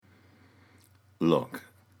Look,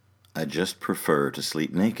 I just prefer to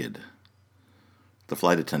sleep naked. The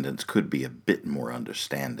flight attendants could be a bit more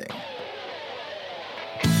understanding.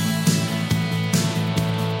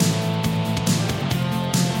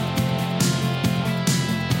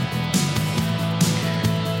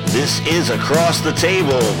 This is Across the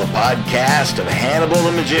Table, the podcast of Hannibal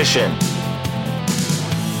the Magician.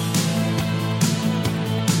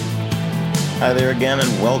 Hi there again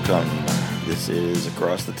and welcome. This is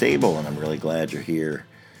Across the Table and I'm really glad you're here.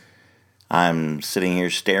 I'm sitting here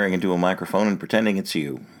staring into a microphone and pretending it's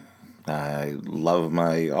you. I love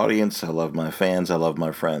my audience, I love my fans, I love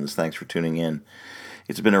my friends. Thanks for tuning in.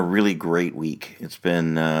 It's been a really great week. It's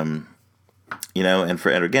been, and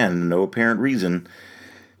again, no apparent reason.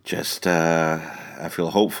 Just, I feel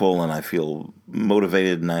hopeful and I feel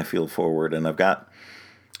motivated and I feel forward and I've got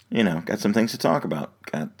some things to talk about.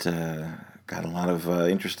 Got a lot of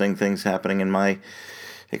interesting things happening in my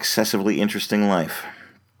excessively interesting life.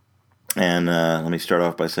 And let me start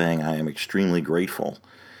off by saying I am extremely grateful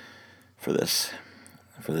for this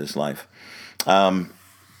life.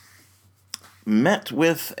 Met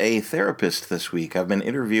with a therapist this week. I've been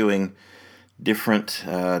interviewing different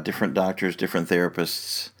doctors, different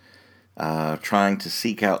therapists, trying to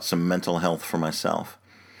seek out some mental health for myself.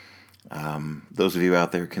 Those of you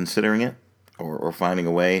out there considering it or finding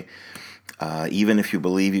a way, even if you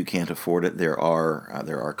believe you can't afford it, there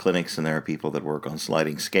are clinics and there are people that work on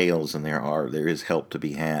sliding scales, and there is help to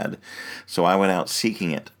be had. So I went out seeking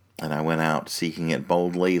it, and I went out seeking it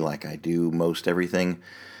boldly, like I do most everything,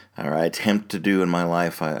 or I attempt to do in my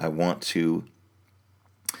life. I want to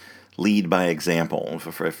lead by example,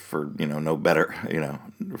 for no better,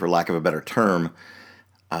 for lack of a better term.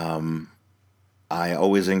 I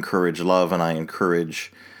always encourage love, and I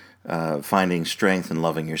encourage finding strength and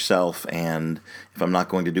loving yourself. And if I'm not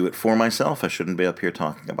going to do it for myself, I shouldn't be up here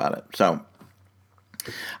talking about it. So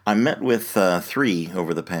I met with three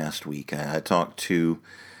over the past week. I talked to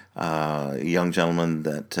a young gentleman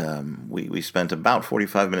that we spent about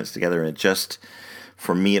 45 minutes together, and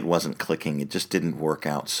for me, it wasn't clicking. It just didn't work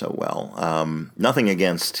out so well. Nothing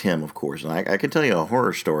against him, of course. And I could tell you a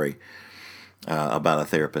horror story about a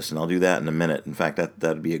therapist, and I'll do that in a minute. In fact,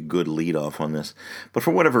 that'd be a good lead-off on this. But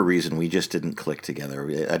for whatever reason, we just didn't click together.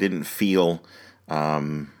 I didn't feel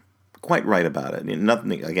quite right about it.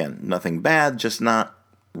 Nothing bad, just not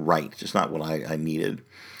right, just not what I needed.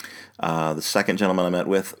 The second gentleman I met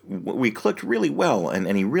with, we clicked really well,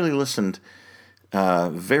 and he really listened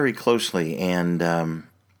very closely, and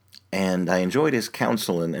I enjoyed his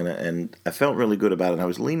counsel, and I felt really good about it. I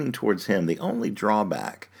was leaning towards him. The only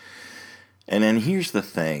drawback, and then here's the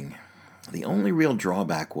thing, the only real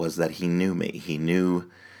drawback was that he knew me. He knew,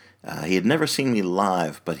 he had never seen me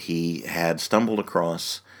live, but he had stumbled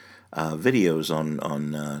across videos on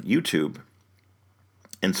YouTube,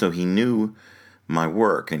 and so he knew my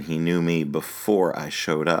work, and he knew me before I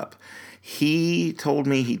showed up. He told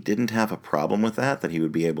me he didn't have a problem with that he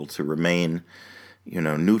would be able to remain,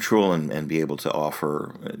 neutral and be able to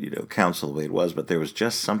offer, counsel the way it was. But there was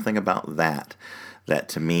just something about that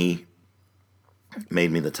to me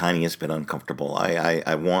made me the tiniest bit uncomfortable.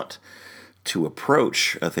 I want to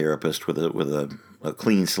approach a therapist with a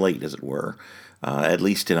clean slate, as it were, at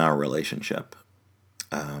least in our relationship,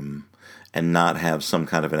 and not have some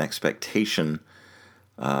kind of an expectation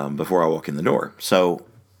before I walk in the door. So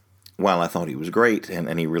while I thought he was great,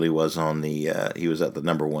 and he really was he was at the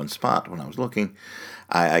number one spot when I was looking,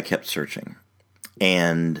 I kept searching.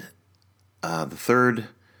 And the third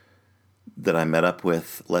that I met up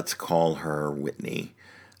with, let's call her Whitney,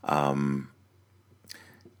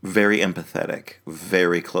 very empathetic,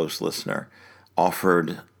 very close listener,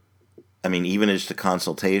 offered, even just a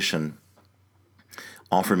consultation,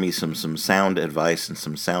 offered me some sound advice and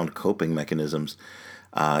some sound coping mechanisms.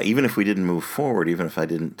 Even if we didn't move forward, even if I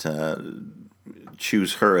didn't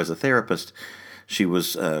choose her as a therapist, she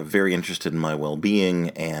was very interested in my well-being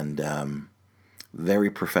and very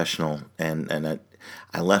professional. And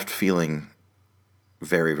I left feeling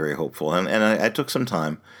very, very hopeful. And I took some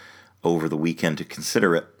time over the weekend to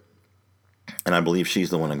consider it. And I believe she's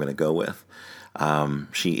the one I'm going to go with.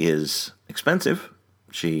 She is expensive.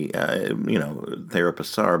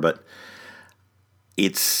 Therapists are, but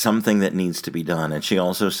it's something that needs to be done. And she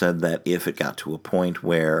also said that if it got to a point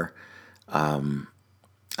where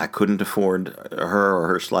I couldn't afford her or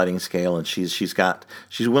her sliding scale, and she's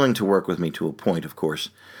willing to work with me to a point, of course,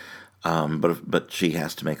 but she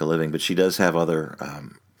has to make a living. But she does have other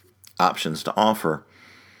options to offer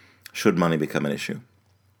should money become an issue,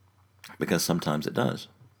 because sometimes it does.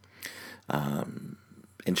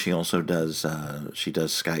 and she also does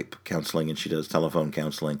Skype counseling, and she does telephone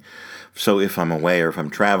counseling. So if I'm away or if I'm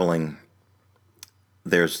traveling,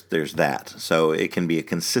 there's that. So it can be a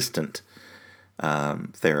consistent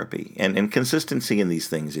therapy, and consistency in these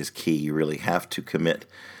things is key. You really have to commit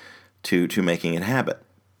to making it a habit.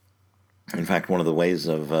 In fact, one of the ways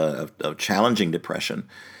of challenging depression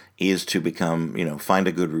is to find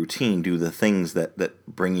a good routine, do the things that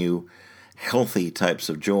bring you healthy types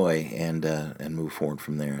of joy, and move forward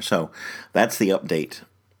from there. So that's the update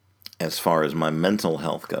as far as my mental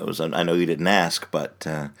health goes. And I know you didn't ask, but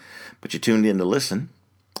you tuned in to listen,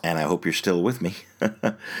 and I hope you're still with me,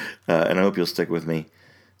 and I hope you'll stick with me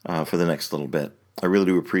for the next little bit. I really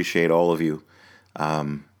do appreciate all of you.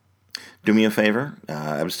 Do me a favor.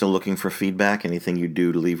 I'm still looking for feedback. Anything you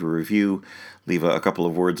do to leave a review, leave a couple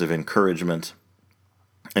of words of encouragement,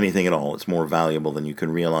 anything at all. It's more valuable than you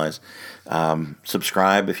can realize.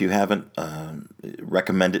 Subscribe if you haven't.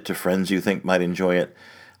 Recommend it to friends you think might enjoy it.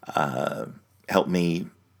 Help me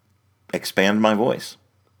expand my voice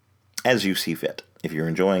as you see fit. If you're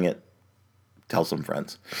enjoying it, tell some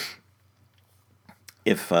friends.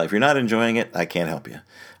 If you're not enjoying it, I can't help you.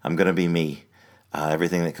 I'm going to be me.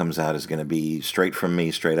 Everything that comes out is going to be straight from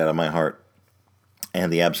me, straight out of my heart,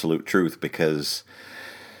 and the absolute truth, because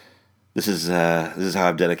this is how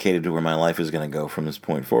I've dedicated to where my life is going to go from this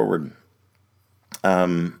point forward.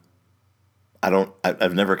 I've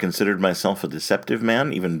never considered myself a deceptive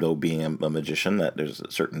man, even though being a magician, that there's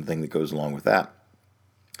a certain thing that goes along with that.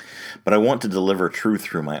 But I want to deliver truth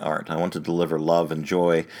through my art. I want to deliver love and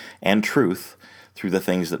joy and truth through the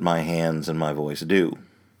things that my hands and my voice do.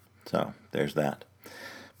 So there's that.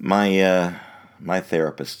 My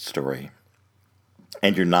therapist story.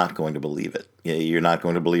 And you're not going to believe it. You're not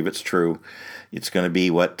going to believe it's true. It's going to be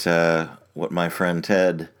what my friend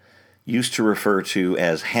Ted used to refer to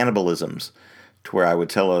as Hannibalisms, to where I would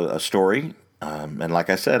tell a story, and like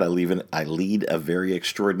I said, I lead a very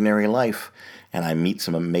extraordinary life, and I meet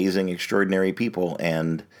some amazing, extraordinary people,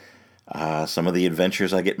 and some of the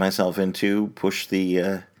adventures I get myself into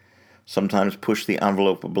sometimes push the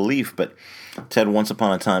envelope of belief. But Ted once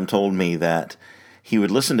upon a time told me that he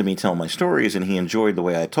would listen to me tell my stories, and he enjoyed the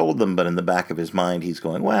way I told them, but in the back of his mind, he's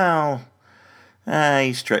going, well,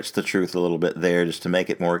 he stretched the truth a little bit there just to make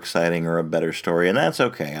it more exciting or a better story, and that's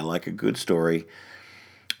okay. I like a good story,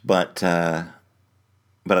 but I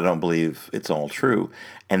don't believe it's all true.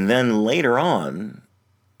 And then later on,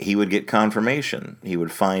 he would get confirmation. He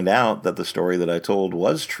would find out that the story that I told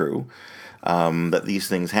was true, that these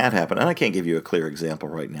things had happened. And I can't give you a clear example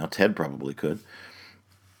right now. Ted probably could.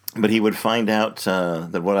 But he would find out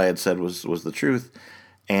that what I had said was the truth,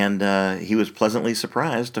 and he was pleasantly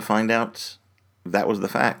surprised to find out that was the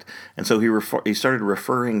fact. And so he started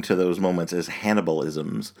referring to those moments as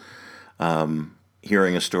Hannibalisms,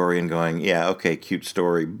 hearing a story and going, yeah, okay, cute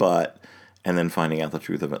story, and then finding out the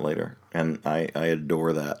truth of it later. And I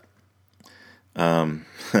adore that.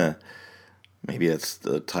 Maybe that's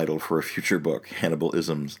the title for a future book,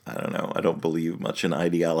 Hannibalisms. I don't know. I don't believe much in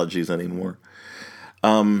ideologies anymore.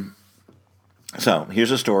 So here's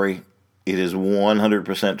a story. It is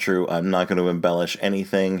 100% true. I'm not going to embellish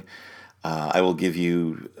anything. I will give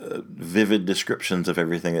you vivid descriptions of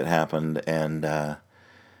everything that happened, well,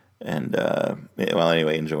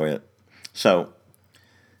 anyway, enjoy it. So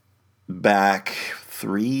back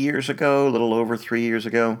 3 years ago, a little over 3 years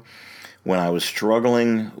ago, when I was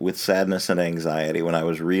struggling with sadness and anxiety, when I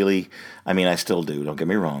was really, I still do, don't get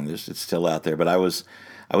me wrong, it's still out there, but I was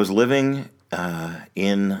living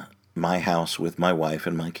in my house with my wife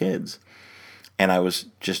and my kids. And I was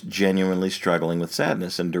just genuinely struggling with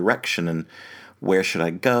sadness and direction, and where should I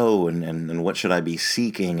go, and what should I be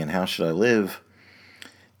seeking, and how should I live?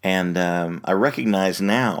 And I recognize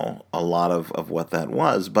now a lot of what that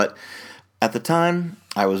was. But at the time,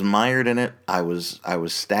 I was mired in it. I was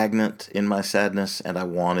stagnant in my sadness, and I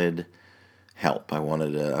wanted help.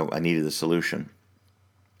 I needed a solution.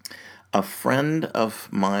 A friend of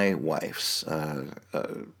my wife's,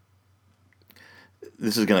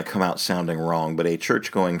 this is going to come out sounding wrong, but a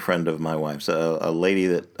church-going friend of my wife's,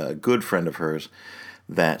 a good friend of hers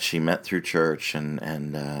that she met through church, and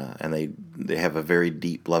they have a very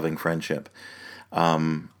deep, loving friendship,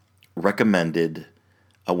 recommended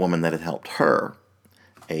a woman that had helped her,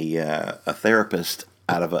 a therapist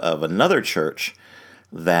out of another church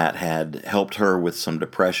that had helped her with some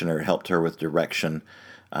depression or helped her with direction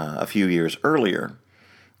a few years earlier.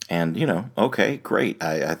 And, okay, great.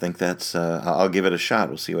 I think that's, I'll give it a shot.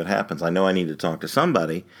 We'll see what happens. I know I need to talk to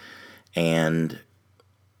somebody. And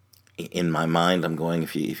in my mind, I'm going,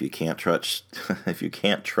 if you can't trust, if you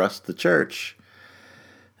can't trust the church,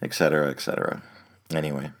 et cetera, et cetera.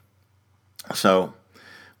 Anyway, so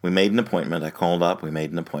we made an appointment. I called up, we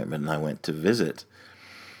made an appointment, and I went to visit.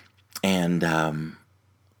 And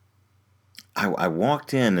I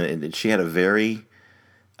walked in, and she had a very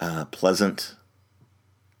pleasant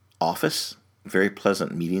office, very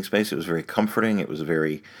pleasant meeting space. It was very comforting. It was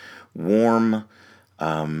very warm.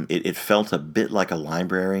 It felt a bit like a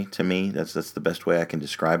library to me. That's the best way I can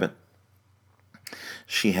describe it.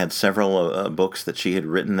 She had several books that she had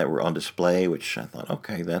written that were on display, which I thought,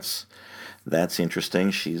 okay, that's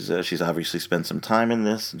interesting. She's obviously spent some time in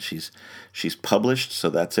this, and she's published, so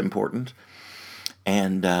that's important.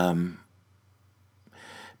 And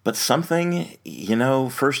but something,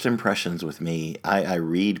 first impressions with me, I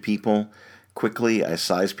read people quickly, I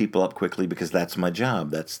size people up quickly because that's my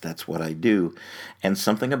job. That's what I do. And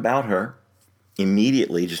something about her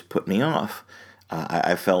immediately just put me off.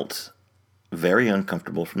 I felt very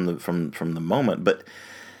uncomfortable from the moment. But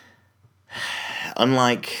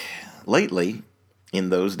unlike lately, in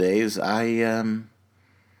those days, I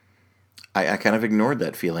kind of ignored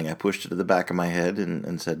that feeling. I pushed it to the back of my head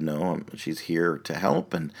and said, no, she's here to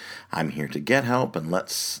help, and I'm here to get help, and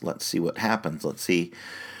let's see what happens. Let's see,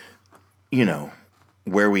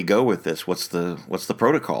 where we go with this. What's the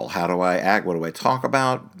protocol? How do I act? What do I talk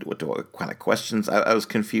about? What kind of questions? I was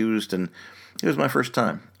confused, and it was my first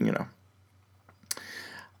time,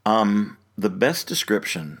 The best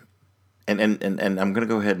description, and I'm going to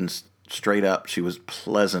go ahead and straight up, she was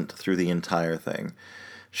pleasant through the entire thing.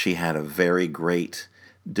 She had a very great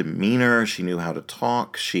demeanor. She knew how to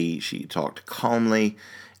talk. She talked calmly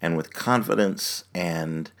and with confidence.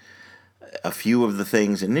 And a few of the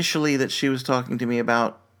things initially that she was talking to me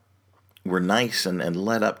about were nice and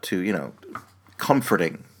led up to,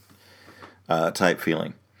 comforting type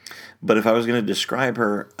feeling. But if I was going to describe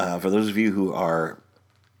her, for those of you who are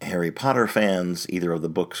Harry Potter fans, either of the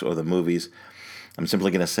books or the movies, I'm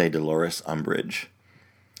simply going to say Dolores Umbridge.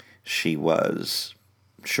 She was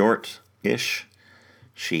short-ish.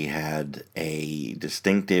 She had a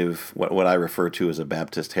distinctive, what I refer to as a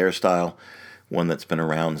Baptist hairstyle, one that's been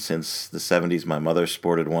around since the 70s. My mother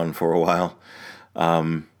sported one for a while.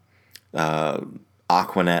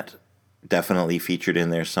 Aquanet definitely featured in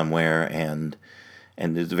there somewhere, and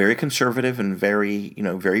it's very conservative and very,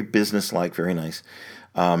 very business-like, very nice.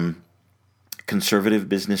 Conservative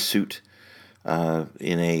business suit in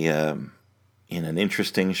an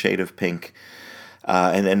interesting shade of pink.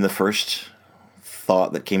 And then the first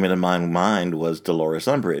thought that came into my mind was Dolores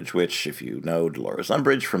Umbridge, which, if you know Dolores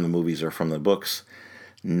Umbridge from the movies or from the books,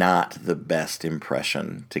 not the best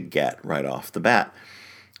impression to get right off the bat.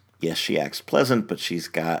 Yes, she acts pleasant, but she's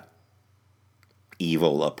got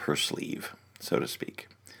evil up her sleeve, so to speak.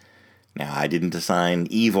 Now, I didn't assign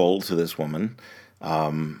evil to this woman,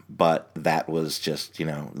 but that was just,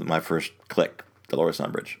 my first click, Dolores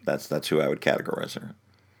Umbridge. That's who I would categorize her.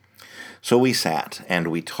 So we sat and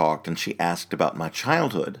we talked, and she asked about my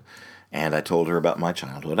childhood, and I told her about my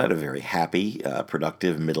childhood. I had a very happy,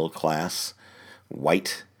 productive, middle-class,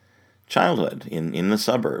 white childhood in the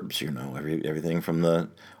suburbs. Everything from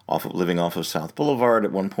living off of South Boulevard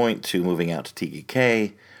at one point to moving out to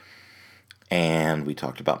TKK. And we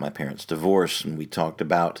talked about my parents' divorce, and we talked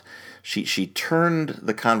about she turned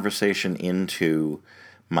the conversation into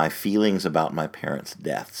my feelings about my parents'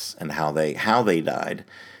 deaths and how they died,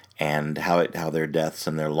 and how their deaths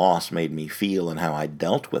and their loss made me feel, and how I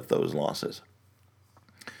dealt with those losses.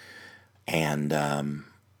 And I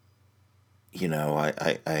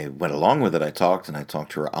went along with it. I talked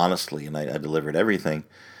to her honestly, and I delivered everything.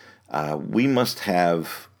 It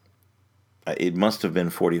must have been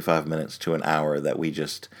 45 minutes to an hour that we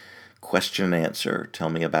just question and answer. Tell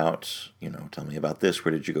me about this.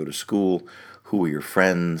 Where did you go to school? Who are your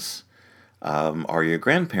friends? Are your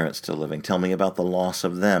grandparents still living? Tell me about the loss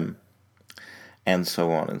of them, and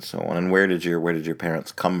so on and so on. And where did your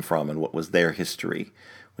parents come from, and what was their history?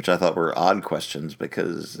 Which I thought were odd questions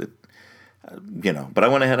because But I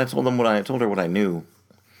went ahead. I told her what I knew,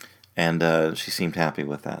 and she seemed happy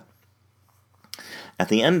with that. At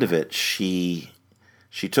the end of it, she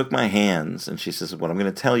took my hands and she says, "What I'm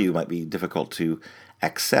going to tell you might be difficult to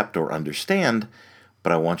accept or understand,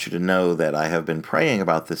 but I want you to know that I have been praying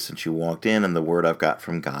about this since you walked in, and the word I've got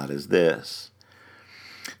from God is this."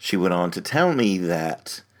 She went on to tell me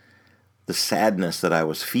that the sadness that I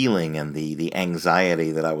was feeling and the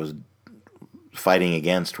anxiety that I was fighting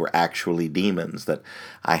against were actually demons, that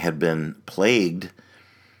I had been plagued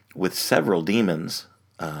with several demons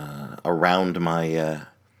around my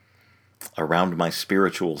around my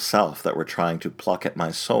spiritual self that were trying to pluck at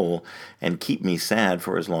my soul and keep me sad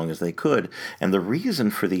for as long as they could. And the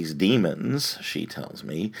reason for these demons, she tells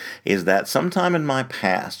me, is that sometime in my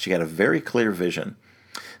past, she had a very clear vision.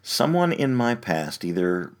 Someone in my past,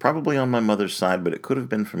 either probably on my mother's side, but it could have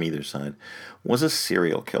been from either side, was a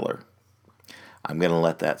serial killer. I'm going to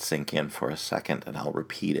let that sink in for a second, and I'll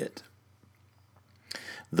repeat it.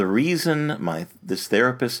 The reason this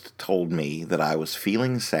therapist told me that I was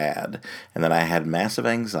feeling sad and that I had massive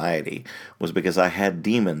anxiety was because I had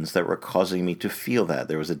demons that were causing me to feel that.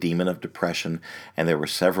 There was a demon of depression, and there were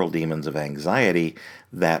several demons of anxiety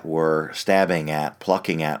that were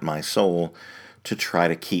plucking at my soul to try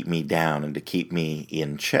to keep me down and to keep me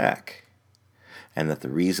in check. And that the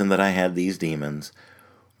reason that I had these demons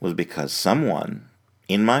was because someone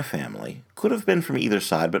in my family, could have been from either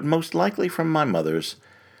side, but most likely from my mother's,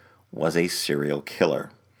 was a serial killer.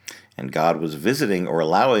 And God was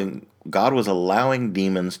allowing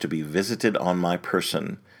demons to be visited on my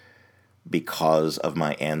person because of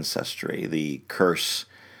my ancestry. The curse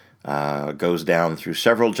goes down through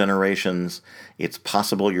several generations. It's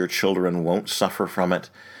possible your children won't suffer from it,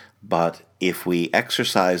 but if we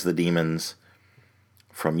exorcise the demons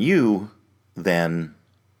from you, then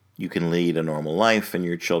you can lead a normal life and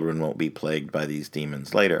your children won't be plagued by these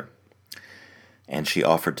demons later. And she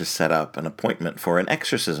offered to set up an appointment for an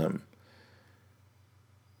exorcism.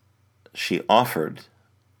 She offered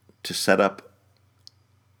to set up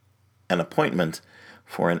an appointment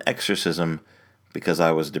for an exorcism because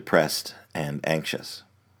I was depressed and anxious.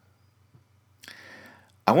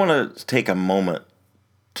 I want to take a moment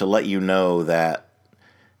to let you know that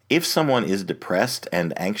if someone is depressed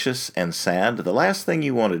and anxious and sad, the last thing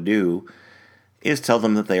you want to do is tell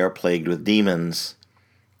them that they are plagued with demons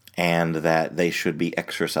and that they should be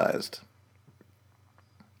exorcised.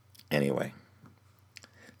 Anyway,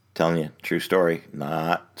 telling you, true story,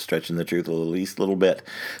 not stretching the truth the least little bit.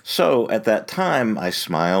 So at that time, I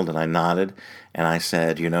smiled and I nodded and I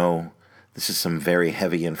said, this is some very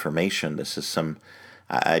heavy information. This is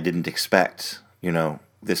I didn't expect,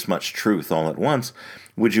 this much truth all at once.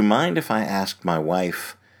 Would you mind if I asked my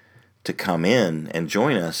wife to come in and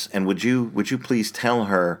join us? And would you please tell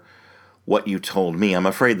her what you told me? I'm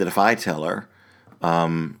afraid that if I tell her,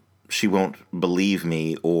 she won't believe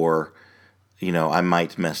me, or, I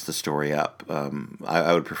might mess the story up.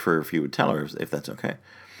 I would prefer if you would tell her, if that's okay.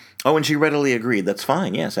 Oh, and she readily agreed. That's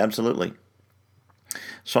fine. Yes, absolutely.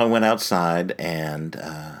 So I went outside and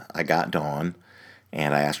I got Dawn,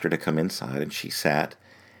 and I asked her to come inside, and she sat.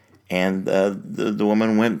 And the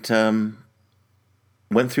woman went through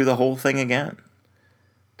the whole thing again,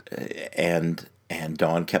 and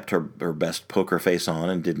Dawn kept her best poker face on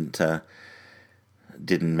and didn't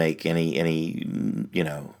make any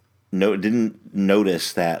didn't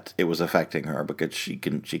notice that it was affecting her, because she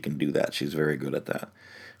can do that. She's very good at that.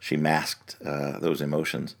 She masked those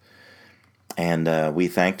emotions, and we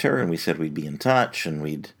thanked her and we said we'd be in touch and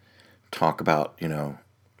we'd talk about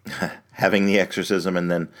having the exorcism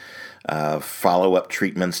and then follow-up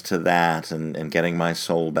treatments to that and getting my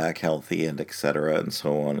soul back healthy and etc. and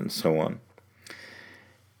so on and so on.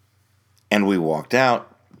 And we walked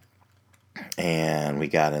out and we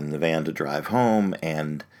got in the van to drive home,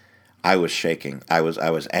 and I was shaking. I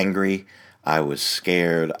was angry. I was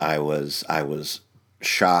scared. I was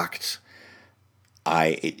shocked.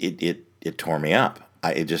 It tore me up.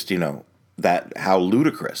 That how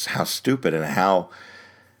ludicrous, how stupid, and how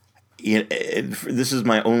this is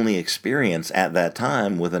my only experience at that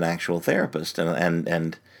time with an actual therapist,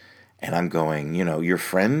 and I'm going, your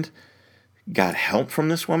friend got help from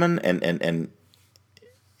this woman and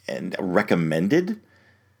recommended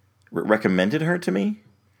her to me.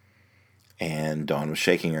 And Dawn was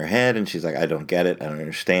shaking her head, and she's like, I don't get it. I don't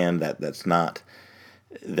understand. That's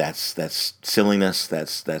silliness.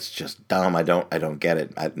 That's just dumb. I don't get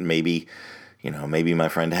it. Maybe my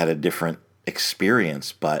friend had a different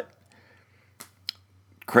experience, but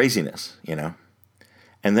craziness, And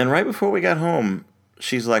then right before we got home,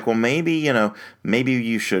 she's like, well, maybe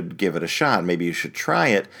you should give it a shot. Maybe you should try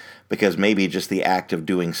it, because maybe just the act of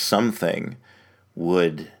doing something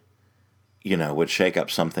would shake up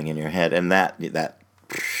something in your head. And that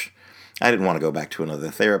I didn't want to go back to another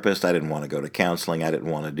therapist. I didn't want to go to counseling. I didn't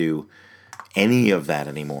want to do any of that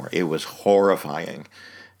anymore. It was horrifying.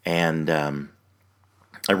 And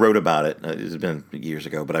I wrote about it. It's been years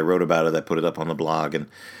ago, but I wrote about it. I put it up on the blog,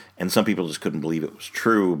 and some people just couldn't believe it was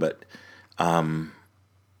true. But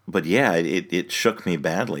yeah, it shook me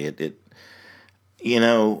badly.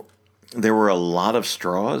 There were a lot of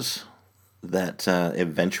straws that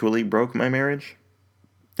eventually broke my marriage,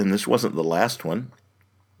 and this wasn't the last one.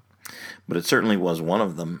 but it certainly was one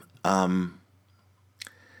of them.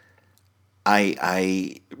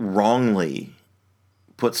 I wrongly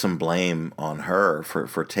put some blame on her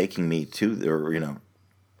for taking me to, or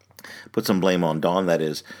put some blame on Dawn, that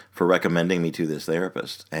is, for recommending me to this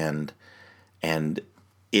therapist, and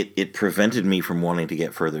it prevented me from wanting to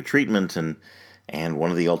get further treatment, and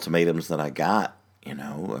one of the ultimatums that I got,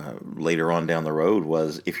 later on down the road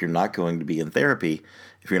was, if you're not going to be in therapy,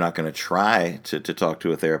 if you're not going to try to talk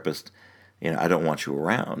to a therapist, I don't want you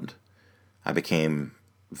around. I became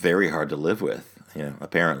very hard to live with,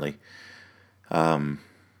 apparently. And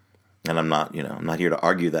I'm not here to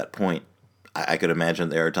argue that point. I could imagine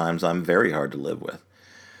there are times I'm very hard to live with.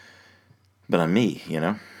 But I'm me,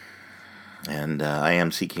 and I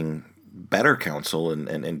am seeking better counsel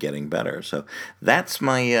and getting better. So that's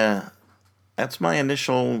my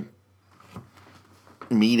initial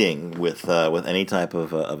meeting with any type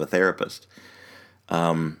of a therapist.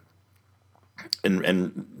 And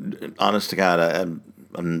honest to God,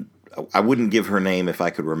 I wouldn't give her name if I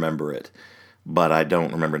could remember it, but I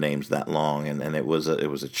don't remember names that long. And it was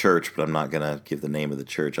a church, but I'm not gonna give the name of the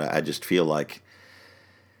church. I just feel like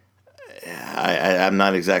I'm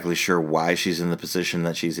not exactly sure why she's in the position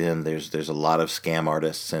that she's in. There's a lot of scam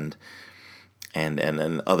artists and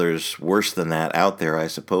others worse than that out there, I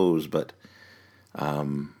suppose. But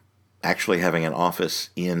actually having an office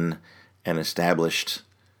in an established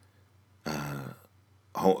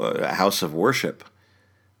house of worship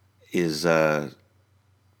is I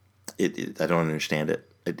don't understand it.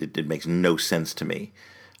 It makes no sense to me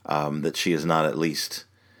that she is not at least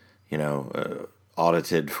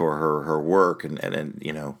audited for her work,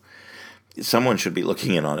 and someone should be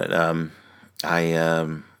looking in on it.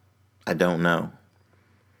 I don't know,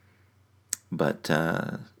 but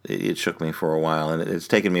it shook me for a while, and it's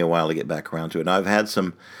taken me a while to get back around to it. Now, I've had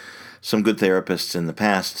some good therapists in the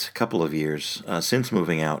past couple of years since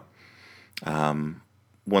moving out.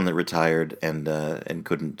 One that retired and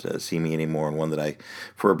couldn't see me anymore, and one that I,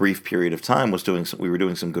 for a brief period of time, we were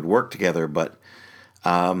doing some good work together, but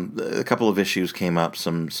a couple of issues came up,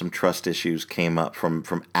 some trust issues came up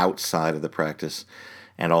from outside of the practice,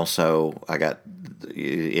 and also I got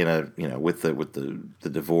in with the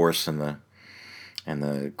divorce and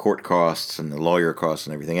the court costs and the lawyer costs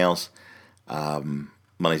and everything else.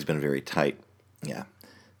 Money's been very tight. Yeah,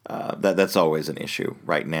 that's always an issue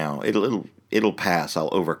right now. It'll pass. I'll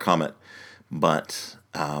overcome it, but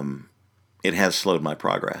it has slowed my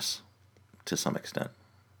progress to some extent.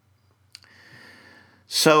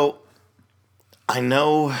 So I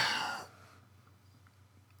know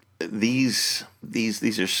these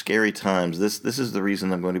are scary times. This is the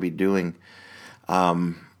reason I'm going to be doing.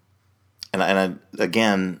 Again,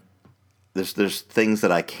 there's things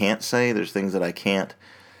that I can't say. There's things that I can't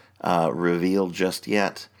reveal just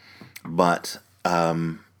yet. But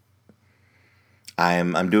I'm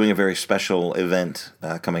doing a very special event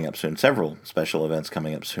coming up soon. Several special events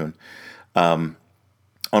coming up soon.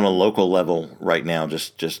 On a local level right now,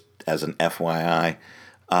 just as an FYI,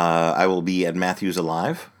 I will be at Matthews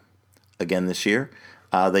Alive again this year.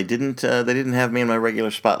 They didn't have me in my regular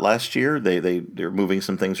spot last year. They're moving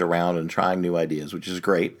some things around and trying new ideas, which is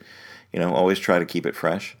great. Always try to keep it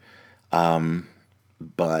fresh.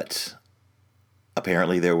 But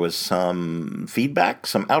apparently there was some feedback,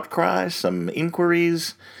 some outcry, some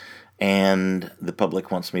inquiries, and the public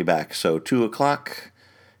wants me back. So 2:00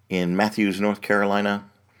 in Matthews, North Carolina,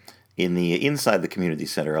 inside the community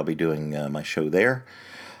center. I'll be doing my show there.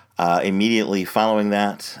 Immediately following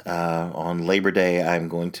that, on Labor Day, I'm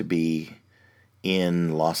going to be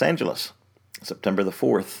in Los Angeles. September the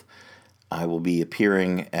 4th, I will be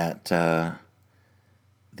appearing at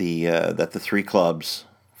the three clubs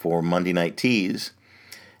for Monday Night Teas,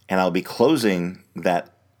 and I'll be closing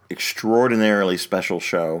that extraordinarily special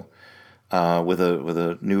show with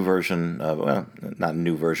a new version of, well, not a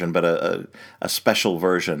new version, but a special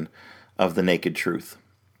version of The Naked Truth.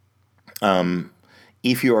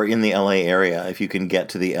 If you are in the LA area, if you can get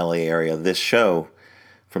to the LA area, this show,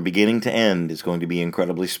 from beginning to end, is going to be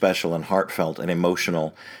incredibly special and heartfelt and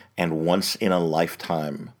emotional and once in a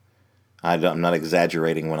lifetime. I'm not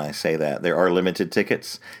exaggerating when I say that. There are limited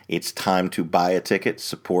tickets. It's time to buy a ticket,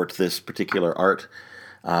 support this particular art.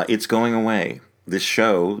 It's going away. This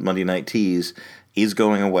show, Monday Night Teas, is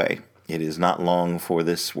going away. It is not long for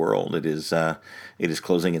this world. It is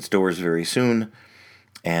closing its doors very soon,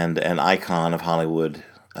 and an icon of Hollywood,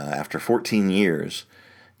 after 14 years,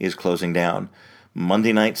 is closing down.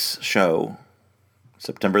 Monday night's show,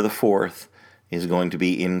 September the 4th, is going to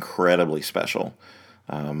be incredibly special.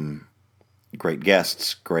 Great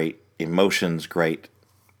guests, great emotions, great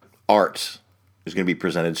art, is going to be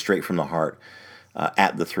presented straight from the heart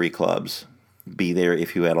at the 3 clubs. Be there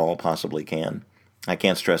if you at all possibly can. I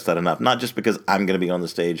can't stress that enough. Not just because I'm going to be on the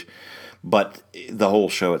stage, but the whole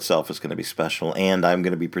show itself is going to be special. And I'm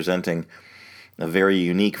going to be presenting a very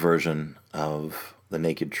unique version of The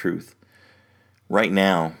Naked Truth. Right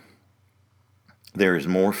now, there is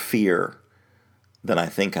more fear than I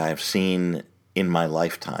think I have seen in my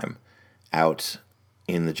lifetime out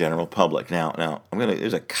in the general public. Now,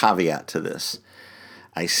 there's a caveat to this.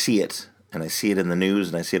 I see it, and I see it in the news,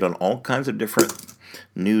 and I see it on all kinds of different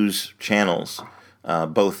news channels,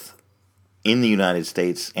 both in the United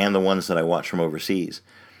States and the ones that I watch from overseas.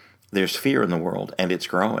 There's fear in the world, and it's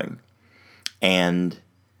growing. And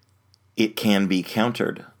it can be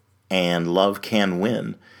countered, and love can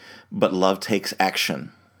win, but love takes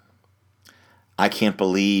action. I can't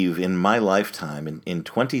believe in my lifetime, in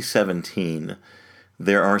 2017,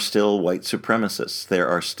 there are still white supremacists, there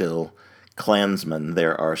are still Klansmen,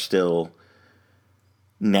 there are still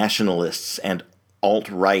nationalists and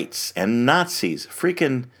alt-rights and Nazis,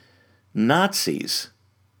 freaking Nazis,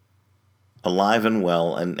 alive and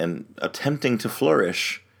well and attempting to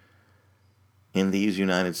flourish in these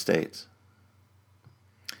United States.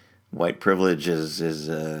 White privilege is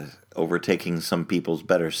overtaking some people's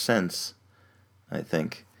better sense, I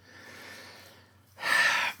think.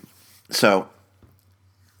 So,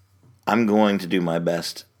 I'm going to do my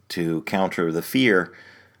best to counter the fear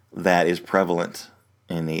that is prevalent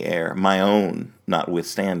in the air, my own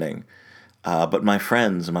notwithstanding, but my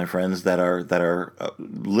friends that are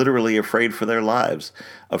literally afraid for their lives,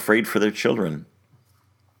 afraid for their children.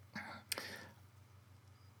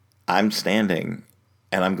 I'm standing,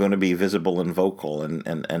 and I'm going to be visible and vocal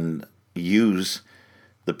and use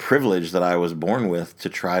the privilege that I was born with to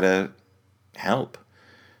try to help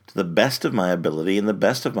to the best of my ability and the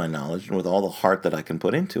best of my knowledge and with all the heart that I can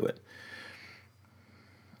put into it.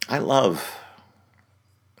 I love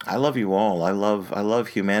you all. I love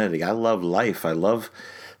humanity. I love life. I love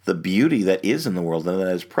the beauty that is in the world and that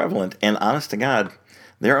is prevalent. And honest to God,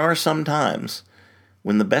 there are some times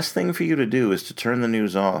when the best thing for you to do is to turn the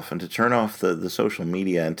news off and to turn off the social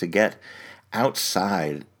media and to get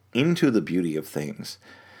outside into the beauty of things.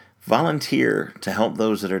 Volunteer to help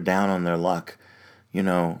those that are down on their luck. You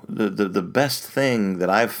know, the best thing that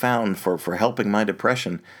I've found for helping my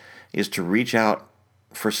depression is to reach out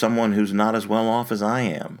for someone who's not as well off as I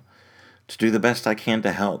am, to do the best I can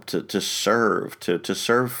to help, to serve, to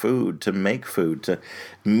serve food, to make food, to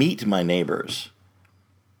meet my neighbors.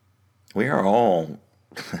 We are all,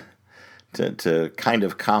 to kind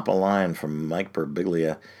of cop a line from Mike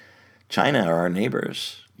Birbiglia, China are our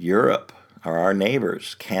neighbors. Europe are our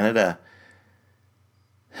neighbors. Canada,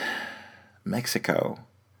 Mexico,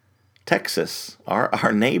 Texas are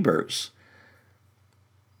our neighbors.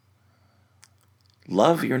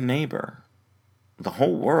 Love your neighbor. The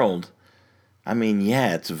whole world, I mean,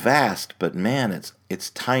 yeah, it's vast, but man, it's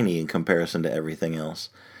tiny in comparison to everything else.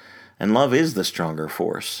 And love is the stronger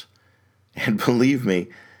force. And believe me,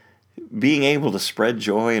 being able to spread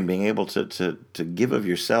joy and being able to give of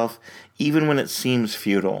yourself, even when it seems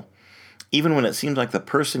futile, even when it seems like the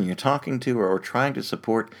person you're talking to or trying to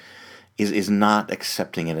support is not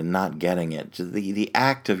accepting it and not getting it. The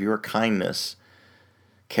act of your kindness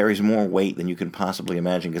carries more weight than you can possibly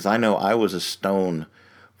imagine, because I know I was a stone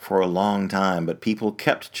for a long time, but people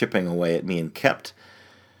kept chipping away at me and kept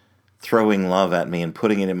throwing love at me and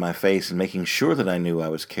putting it in my face and making sure that I knew I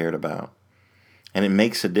was cared about. And it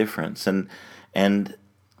makes a difference. And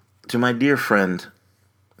to my dear friend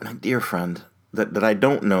that I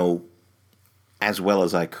don't know as well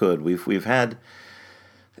as I could, we've had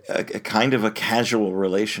a kind of a casual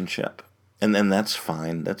relationship, and then that's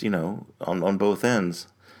fine. That's, you know, on both ends.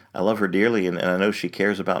 I love her dearly, and I know she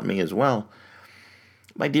cares about me as well.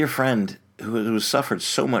 My dear friend who has suffered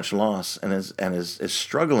so much loss and is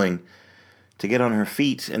struggling to get on her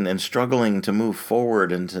feet and struggling to move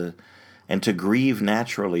forward and to grieve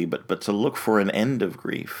naturally, but to look for an end of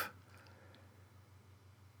grief.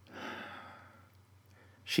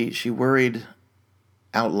 She worried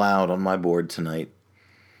out loud on my board tonight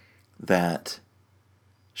that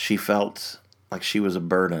she felt like she was a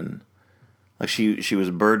burden, like she was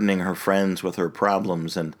burdening her friends with her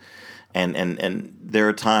problems, and there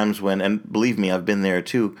are times when, and believe me, I've been there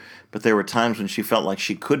too, but there were times when she felt like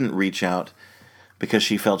she couldn't reach out because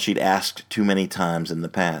she felt she'd asked too many times in the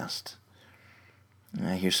past.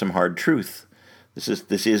 Here's some hard truth.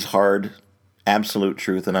 This is hard, absolute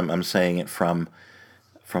truth, and I'm saying it from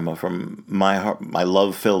my heart, my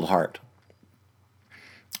love-filled heart.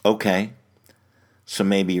 Okay, so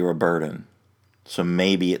maybe you're a burden. So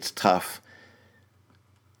maybe it's tough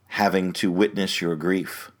having to witness your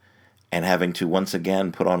grief and having to once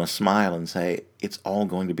again put on a smile and say, it's all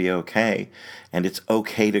going to be okay. And it's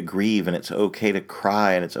okay to grieve, and it's okay to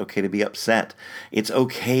cry, and it's okay to be upset. It's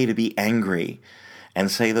okay to be angry,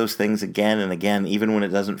 and say those things again and again, even when it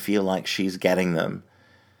doesn't feel like she's getting them.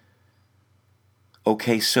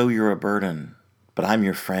 Okay, so you're a burden, but I'm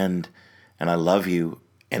your friend, and I love you,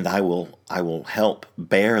 and I will help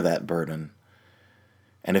bear that burden.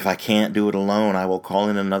 And if I can't do it alone, I will call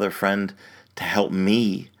in another friend to help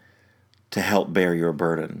me to help bear your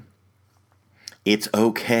burden. It's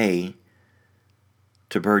okay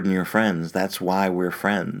to burden your friends. That's why we're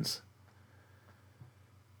friends.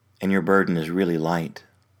 And your burden is really light.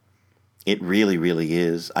 It really, really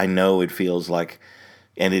is. I know it feels like,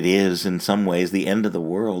 and it is in some ways, the end of the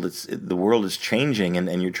world. The world is changing,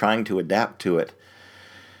 and you're trying to adapt to it.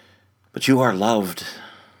 But you are loved,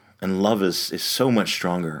 and love is so much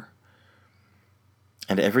stronger.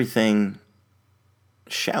 And everything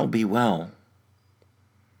shall be well.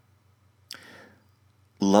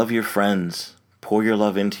 Love your friends. Pour your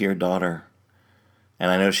love into your daughter.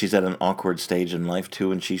 And I know she's at an awkward stage in life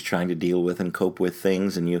too, and she's trying to deal with and cope with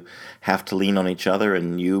things, and you have to lean on each other,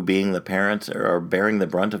 and you being the parent are bearing the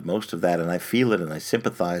brunt of most of that, and I feel it, and I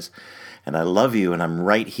sympathize, and I love you, and I'm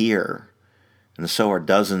right here. And so are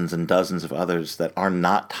dozens and dozens of others that are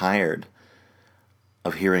not tired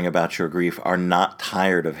of hearing about your grief, are not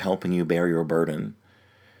tired of helping you bear your burden.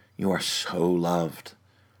 You are so loved.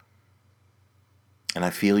 And I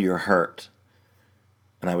feel your hurt.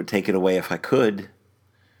 And I would take it away if I could.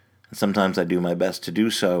 And sometimes I do my best to do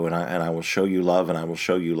so, and I will show you love, and I will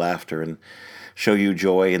show you laughter, and show you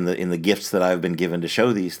joy in the gifts that I've been given to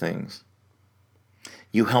show these things.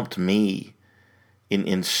 You helped me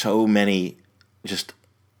in so many just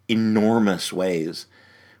enormous ways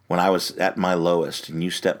when I was at my lowest, and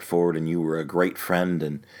you stepped forward, and you were a great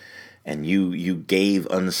friend, and you gave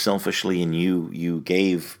unselfishly, and you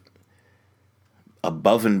gave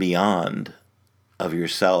above and beyond of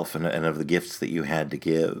yourself and of the gifts that you had to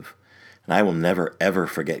give. And I will never, ever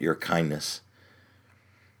forget your kindness.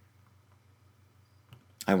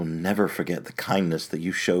 I will never forget the kindness that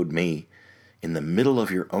you showed me in the middle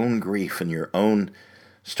of your own grief and your own,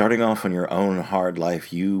 starting off on your own hard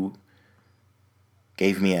life. You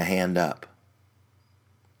gave me a hand up.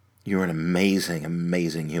 You're an amazing,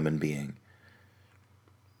 amazing human being.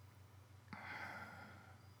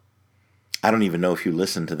 I don't even know if you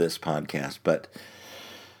listen to this podcast, but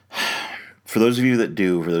for those of you that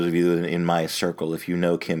do, for those of you in my circle, if you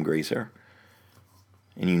know Kim Grieser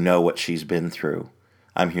and you know what she's been through,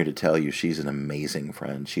 I'm here to tell you she's an amazing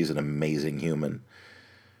friend. She's an amazing human.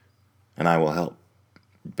 And I will help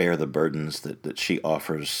bear the burdens that she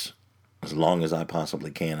offers as long as I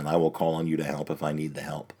possibly can. And I will call on you to help if I need the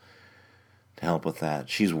help, to help with that.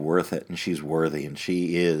 She's worth it, and she's worthy, and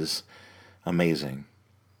she is amazing.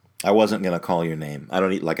 I wasn't going to call your name.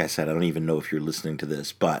 Like I said, I don't even know if you're listening to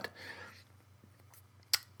this, but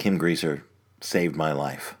Kim Grieser saved my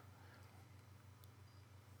life.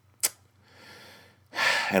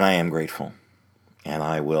 And I am grateful. And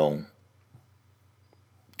I will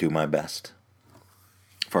do my best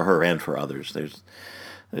for her and for others. There's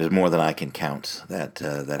more than I can count that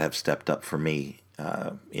have stepped up for me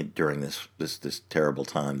during this terrible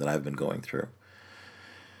time that I've been going through.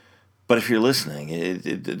 But if you're listening,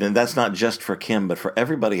 and that's not just for Kim, but for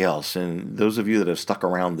everybody else, and those of you that have stuck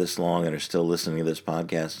around this long and are still listening to this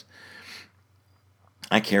podcast,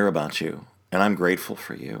 I care about you, and I'm grateful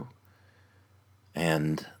for you.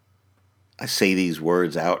 And I say these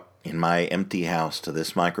words out in my empty house to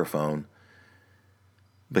this microphone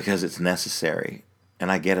because it's necessary,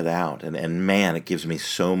 and I get it out. And man, it gives me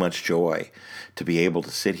so much joy to be able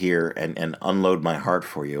to sit here and unload my heart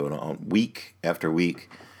for you, and week after week,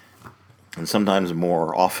 and sometimes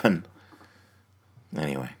more often.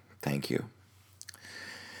 Anyway, thank you.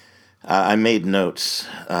 I made notes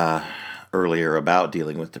earlier about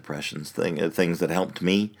dealing with depressions, things that helped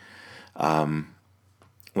me.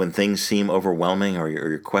 When things seem overwhelming, or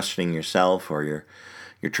you're questioning yourself, or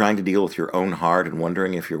you're trying to deal with your own heart and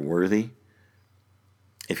wondering if you're worthy,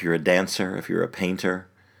 if you're a dancer, if you're a painter,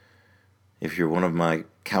 if you're one of my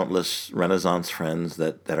countless Renaissance friends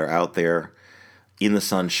that are out there in the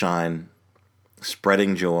sunshine,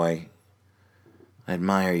 spreading joy, I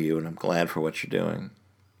admire you, and I'm glad for what you're doing.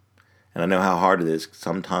 And I know how hard it is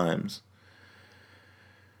sometimes.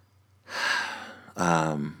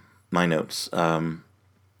 My notes.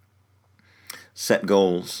 Set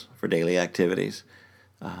goals for daily activities.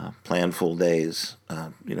 Plan full days.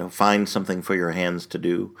 Find something for your hands to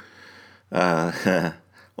do.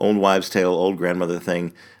 Old wives' tale, old grandmother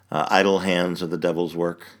thing. Idle hands are the devil's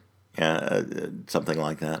work. something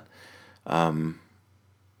like that.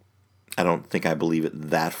 I don't think I believe it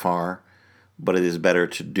that far, but it is better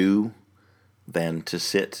to do than to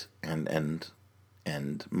sit and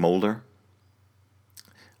molder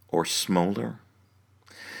or smolder.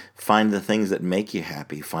 Find the things that make you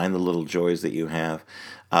happy. Find the little joys that you have.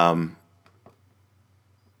 The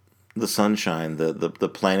sunshine,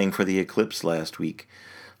 the planning for the eclipse last week.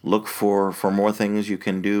 Look for more things you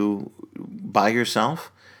can do by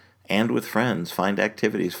yourself and with friends. Find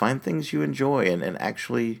activities. Find things you enjoy and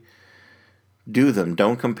actually do them.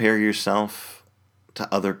 Don't compare yourself to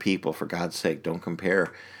other people, for God's sake. Don't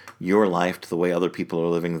compare your life to the way other people are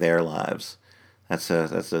living their lives. That's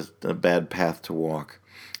a bad path to walk.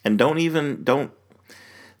 And don't,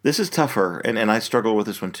 this is tougher, and I struggle with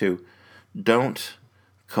this one too. Don't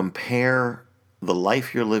compare the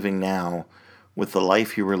life you're living now with the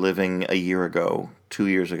life you were living a year ago, 2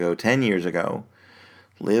 years ago, 10 years ago.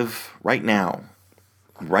 Live right now.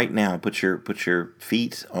 Right now, put your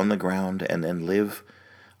feet on the ground and live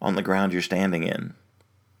on the ground you're standing in.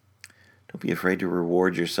 Don't be afraid to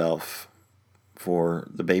reward yourself for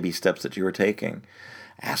the baby steps that you are taking.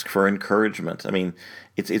 Ask for encouragement. I mean,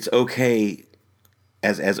 it's okay,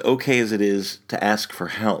 as okay as it is to ask for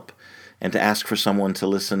help and to ask for someone to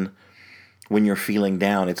listen when you're feeling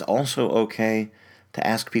down. It's also okay to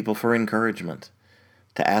ask people for encouragement,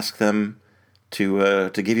 to ask them to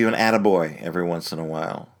give you an attaboy every once in a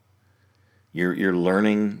while. You're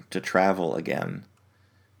learning to travel again.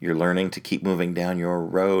 You're learning to keep moving down your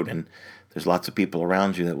road, and there's lots of people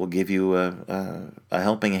around you that will give you a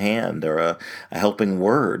helping hand or a helping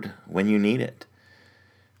word when you need it.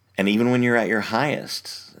 And even when you're at your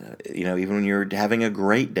highest, even when you're having a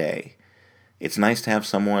great day, it's nice to have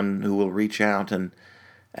someone who will reach out and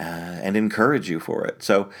encourage you for it.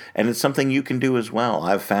 So, and it's something you can do as well.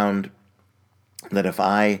 I've found that if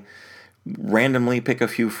I randomly pick a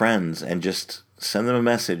few friends and just send them a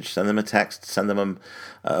message, send them a text, send them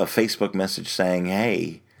a Facebook message saying,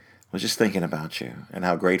 "Hey, I was just thinking about you and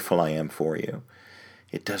how grateful I am for you."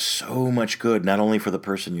 It does so much good, not only for the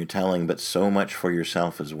person you're telling, but so much for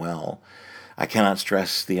yourself as well. I cannot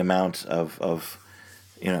stress the amount of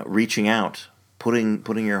reaching out,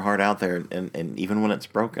 putting your heart out there, and even when it's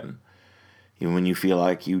broken, even when you feel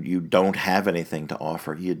like you don't have anything to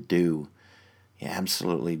offer, you do. You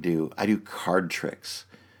absolutely do. I do card tricks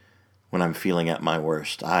when I'm feeling at my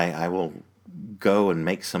worst. I will go and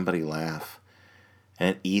make somebody laugh, and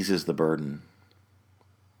it eases the burden.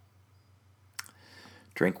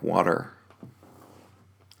 Drink water.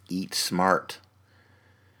 Eat smart.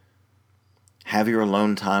 Have your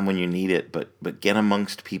alone time when you need it, but get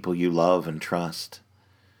amongst people you love and trust.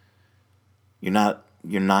 You're not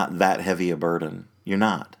that heavy a burden. You're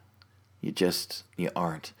not. You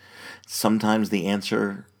aren't. Sometimes the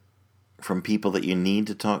answer from people that you need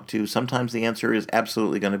to talk to, sometimes the answer is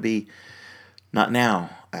absolutely going to be, not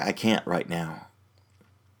now. I can't right now.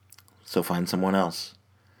 So find someone else.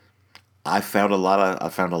 I found a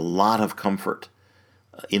lot of comfort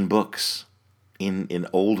in books, in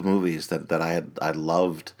old movies that I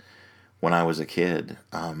loved when I was a kid.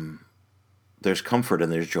 There's comfort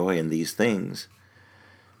and there's joy in these things.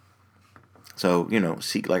 So,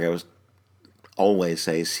 seek, like I was always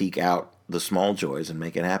say, seek out the small joys and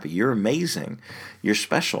make it happy. You're amazing. You're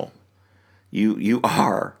special. You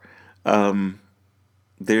are.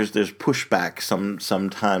 There's pushback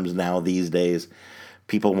sometimes now these days.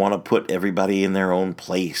 People want to put everybody in their own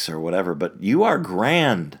place or whatever, but you are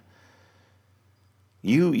grand.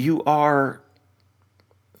 You are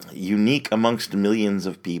unique amongst millions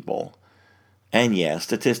of people. And yeah,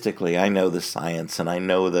 statistically, I know the science and I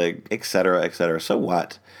know the et cetera, et cetera. So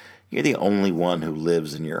what? You're the only one who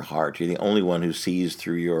lives in your heart. You're the only one who sees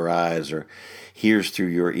through your eyes or hears through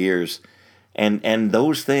your ears. And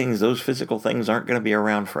those things, those physical things, aren't going to be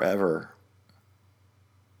around forever.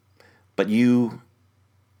 But you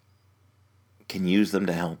can use them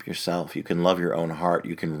to help yourself. You can love your own heart.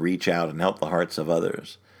 You can reach out and help the hearts of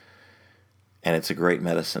others. And it's a great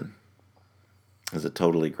medicine. It's a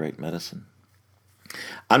totally great medicine.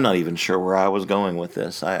 I'm not even sure where I was going with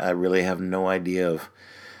this. I really have no idea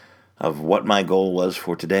of what my goal was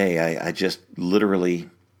for today. I just literally,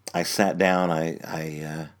 I sat down,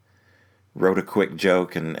 I wrote a quick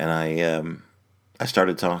joke, and I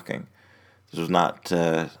started talking. This was not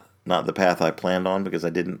the path I planned on, because I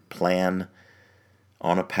didn't plan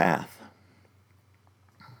on a path.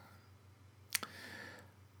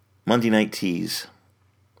 Monday Night Teas.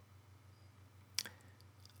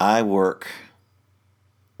 I work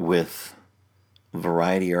with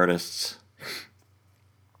variety artists.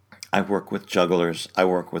 I work with jugglers. I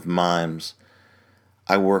work with mimes.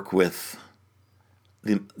 I work with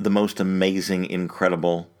the most amazing,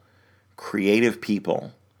 incredible, creative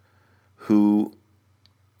people who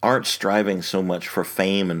aren't striving so much for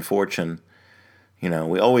fame and fortune.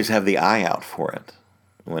 We always have the eye out for it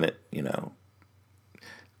when it,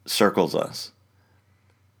 circles us.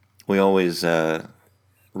 We always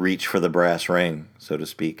reach for the brass ring, so to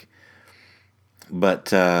speak. But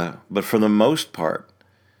for the most part,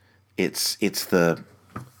 it's the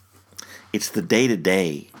day to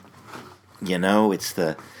day. It's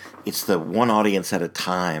the one audience at a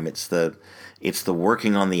time. It's the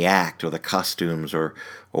working on the act or the costumes or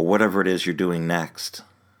whatever it is you're doing next.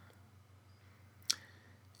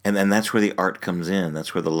 And then that's where the art comes in.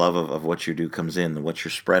 That's where the love of what you do comes in, what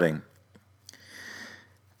you're spreading.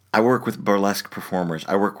 I work with burlesque performers.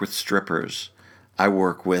 I work with strippers. I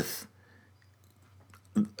work with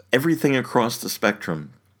everything across the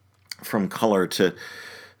spectrum, from color to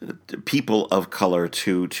people of color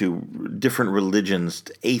to different religions,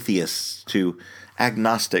 to atheists, to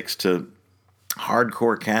agnostics, to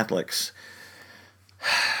hardcore Catholics.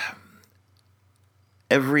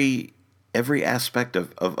 Every aspect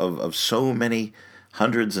of so many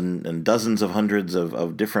hundreds and dozens of hundreds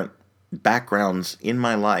of different backgrounds in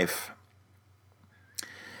my life.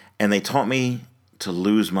 And they taught me to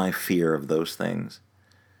lose my fear of those things.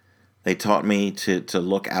 They taught me to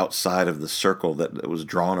look outside of the circle that was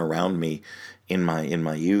drawn around me in my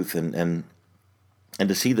youth and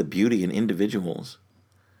to see the beauty in individuals.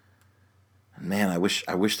 Man, I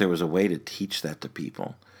wish there was a way to teach that to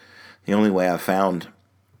people. The only way I've found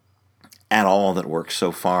at all that works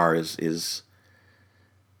so far is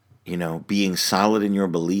being solid in your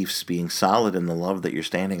beliefs, being solid in the love that you're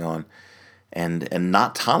standing on, and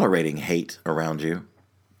not tolerating hate around you,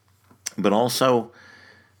 but also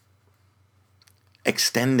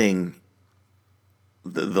extending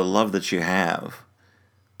the love that you have.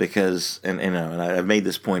 Because and I've made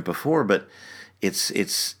this point before, but it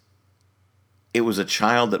was a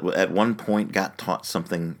child that at one point got taught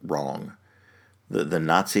something wrong. The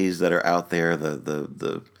Nazis that are out there,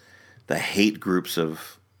 the hate groups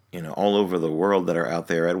of all over the world that are out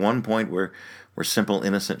there, at one point were simple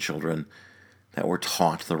innocent children that were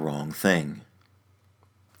taught the wrong thing.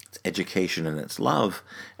 It's education and it's love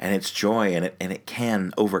and it's joy, and it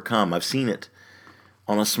can overcome. I've seen it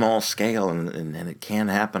on a small scale, and it can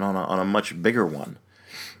happen on a much bigger one.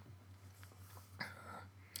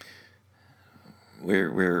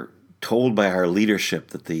 We're told by our leadership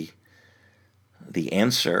that the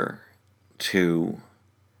answer to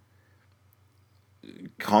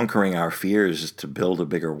conquering our fears is to build a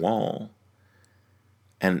bigger wall.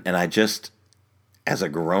 And I just, as a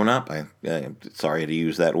grown-up, I'm sorry to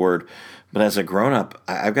use that word, but as a grown-up,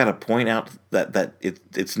 I've got to point out that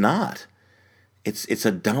it's not. It's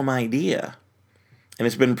a dumb idea. And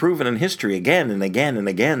it's been proven in history again and again and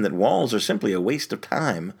again that walls are simply a waste of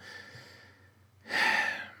time.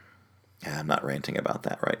 I'm not ranting about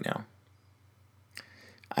that right now.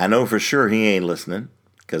 I know for sure he ain't listening,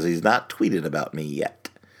 because he's not tweeted about me yet.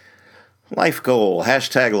 Life goal,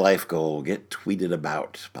 hashtag life goal, get tweeted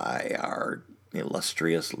about by our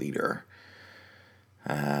illustrious leader.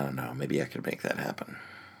 I don't know, maybe I could make that happen.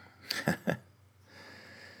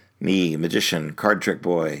 Me, magician, card trick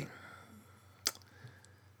boy.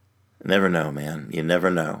 Never know, man. You never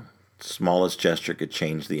know. Smallest gesture could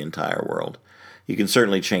change the entire world. You can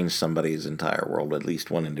certainly change somebody's entire world, at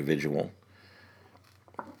least one individual.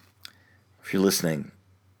 If you're listening,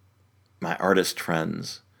 my artist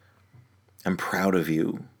friends, I'm proud of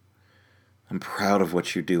you. I'm proud of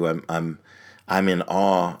what you do. I'm in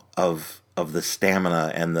awe of the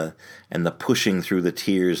stamina and the pushing through the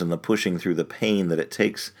tears and the pushing through the pain that it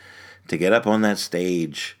takes to get up on that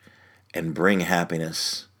stage and bring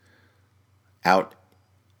happiness out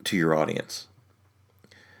to your audience.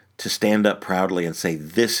 To stand up proudly and say,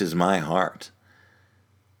 this is my heart,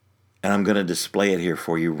 and I'm going to display it here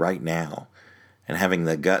for you right now. And having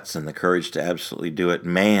the guts and the courage to absolutely do it,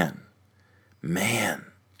 man,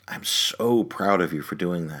 I'm so proud of you for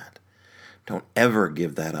doing that. Don't ever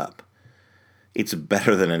give that up. It's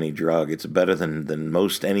better than any drug. It's better than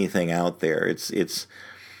most anything out there. It's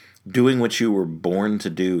doing what you were born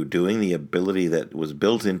to do, doing the ability that was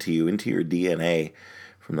built into you, into your DNA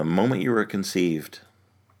from the moment you were conceived.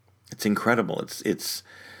 It's incredible. It's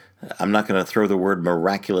I'm not going to throw the word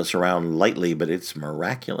miraculous around lightly, but it's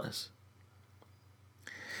miraculous.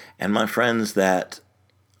 And my friends that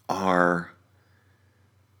are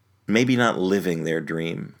maybe not living their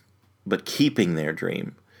dream, but keeping their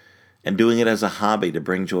dream and doing it as a hobby to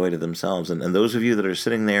bring joy to themselves. And those of you that are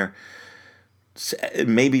sitting there,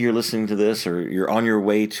 maybe you're listening to this or you're on your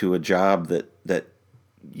way to a job that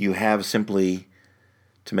you have simply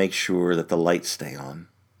to make sure that the lights stay on,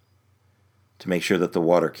 to make sure that the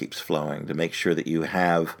water keeps flowing, to make sure that you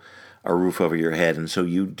have a roof over your head. And so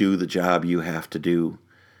you do the job you have to do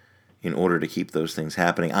in order to keep those things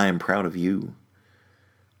happening. I am proud of you.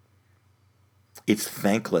 It's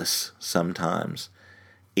thankless sometimes.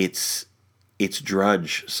 It's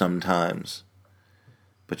drudge sometimes.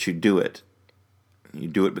 But you do it. You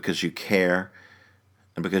do it because you care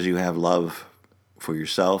and because you have love for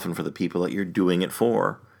yourself and for the people that you're doing it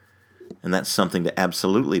for. And that's something to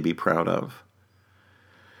absolutely be proud of.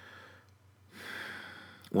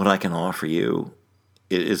 What I can offer you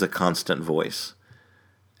is a constant voice.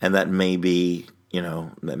 And that may be,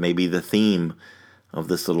 the theme of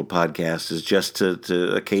this little podcast, is just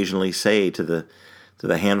to occasionally say to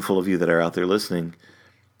the handful of you that are out there listening,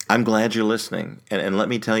 I'm glad you're listening. And let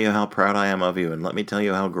me tell you how proud I am of you. And let me tell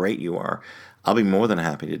you how great you are. I'll be more than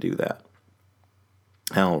happy to do that.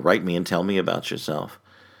 Hell, write me and tell me about yourself.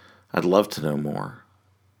 I'd love to know more.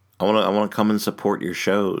 I want to come and support your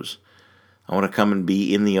shows. I want to come and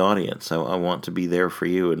be in the audience. I want to be there for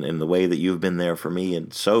you in the way that you've been there for me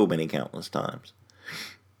in so many countless times.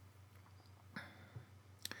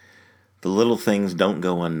 The little things don't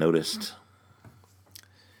go unnoticed.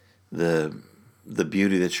 The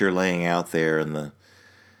beauty that you're laying out there and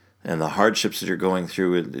the hardships that you're going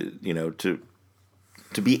through,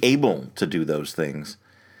 to be able to do those things,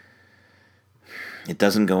 it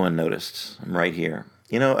doesn't go unnoticed. I'm right here.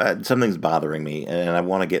 Something's bothering me, and I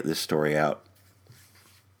want to get this story out.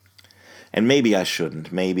 And maybe I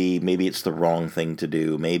shouldn't. Maybe it's the wrong thing to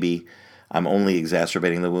do. Maybe I'm only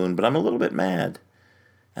exacerbating the wound, but I'm a little bit mad,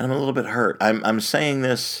 and I'm a little bit hurt. I'm saying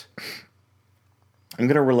this. I'm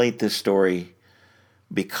going to relate this story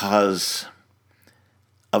because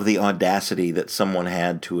of the audacity that someone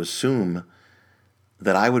had to assume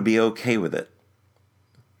that I would be okay with it.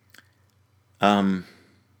 I'm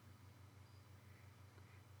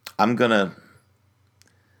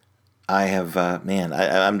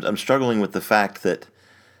struggling with the fact that,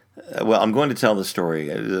 I'm going to tell the story.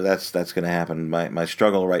 That's going to happen. My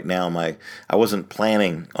struggle right now, I wasn't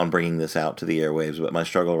planning on bringing this out to the airwaves, but my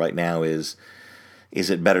struggle right now is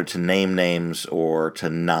it better to name names or to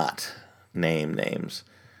not name names?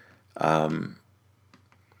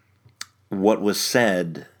 What was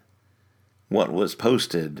said, what was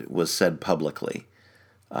posted, was said publicly.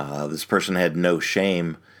 This person had no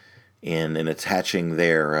shame in attaching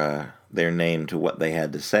their name to what they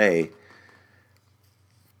had to say.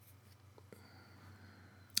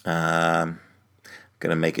 I'm going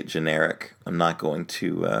to make it generic. I'm not going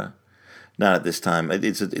to, not at this time.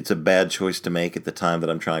 It's a bad choice to make at the time that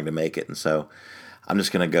I'm trying to make it, and so I'm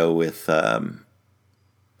just going to go with, I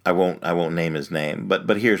won't name his name,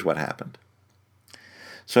 but here's what happened.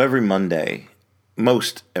 So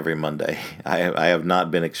most every Monday, I have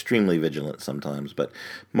not been extremely vigilant sometimes, but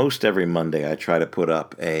most every Monday I try to put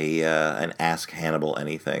up an Ask Hannibal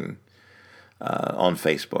Anything on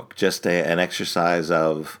Facebook. Just an exercise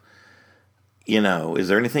of, is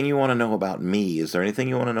there anything you want to know about me? Is there anything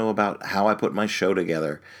you want to know about how I put my show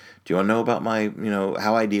together? Do you want to know about my,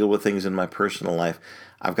 how I deal with things in my personal life?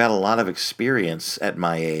 I've got a lot of experience at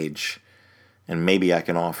my age, and maybe I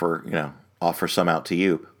can offer some out to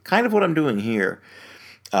you. Kind of what I'm doing here.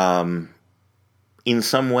 In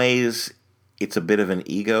some ways, it's a bit of an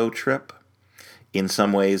ego trip. In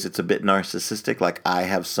some ways, it's a bit narcissistic, like I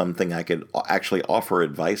have something I could actually offer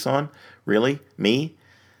advice on. Really? Me?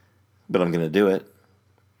 But I'm going to do it.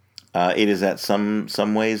 It is at some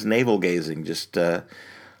ways navel-gazing, just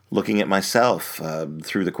looking at myself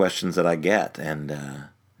through the questions that I get. And,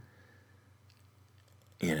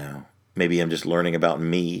 maybe I'm just learning about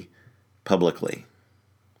me publicly.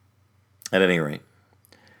 At any rate,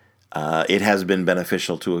 it has been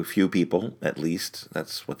beneficial to a few people, at least.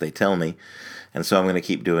 That's what they tell me. And so I'm going to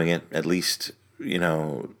keep doing it, at least,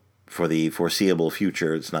 for the foreseeable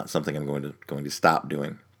future. It's not something I'm going to stop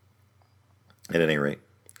doing. At any rate,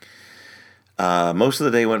 most of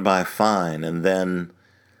the day went by fine, and then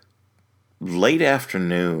late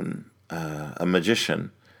afternoon, a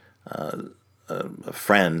magician, a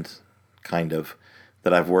friend, kind of,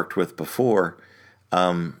 that I've worked with before,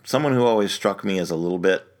 someone who always struck me as a little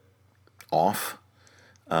bit off,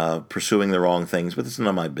 pursuing the wrong things, but it's none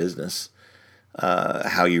of my business.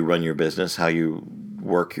 How you run your business, how you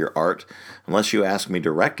work your art. Unless you ask me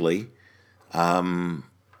directly,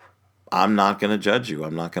 I'm not going to judge you.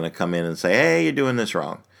 I'm not going to come in and say, hey, you're doing this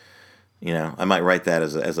wrong. I might write that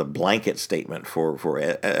as a blanket statement for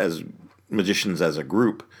as magicians as a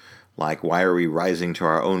group, Like, why are we rising to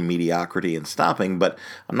our own mediocrity and stopping? But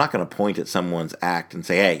I'm not going to point at someone's act and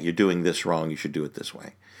say, hey, you're doing this wrong, you should do it this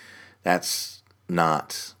way. That's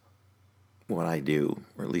not what I do,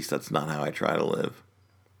 or at least that's not how I try to live.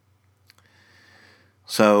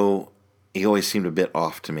 So he always seemed a bit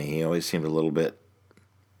off to me. He always seemed a little bit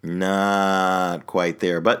not quite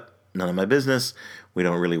there, but none of my business. We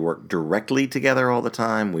don't really work directly together all the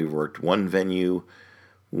time. We've worked one venue,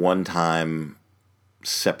 one time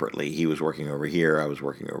separately. He was working over here, I was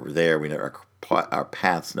working over there. Our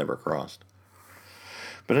paths never crossed.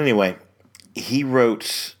 But anyway, he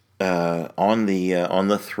wrote on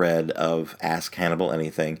the thread of Ask Hannibal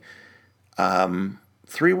Anything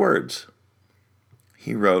 3 words.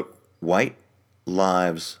 He wrote, "White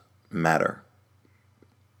lives matter."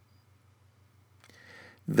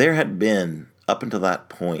 There had been, up until that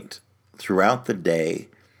point, throughout the day,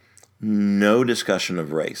 no discussion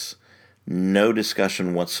of race, no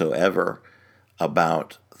discussion whatsoever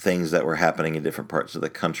about things that were happening in different parts of the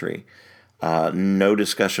country, no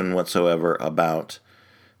discussion whatsoever about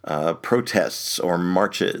protests or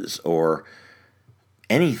marches or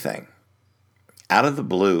anything. Out of the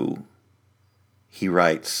blue, he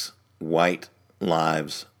writes, "White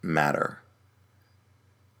lives matter."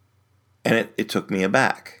 And it took me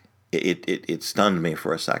aback. It stunned me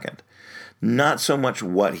for a second. Not so much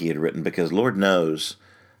what he had written, because Lord knows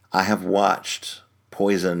I have watched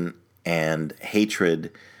poison and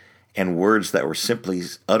hatred and words that were simply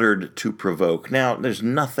uttered to provoke. Now, there's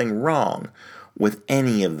nothing wrong with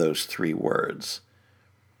any of those 3 words.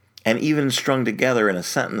 And even strung together in a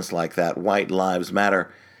sentence like that, white lives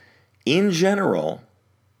matter, in general,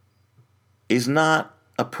 is not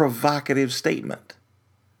a provocative statement.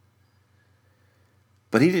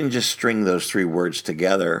 But he didn't just string those 3 words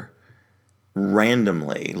together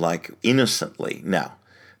randomly, like innocently. No,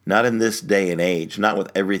 not in this day and age, not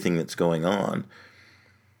with everything that's going on.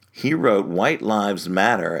 He wrote "White Lives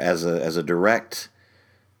Matter" as a direct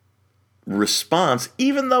response,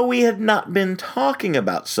 even though we had not been talking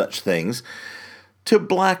about such things, to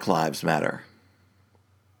Black Lives Matter.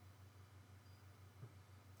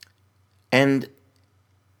 And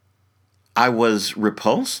I was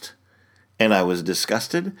repulsed, and I was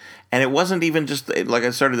disgusted, and it wasn't even just, like I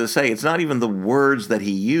started to say, it's not even the words that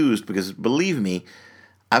he used, because believe me,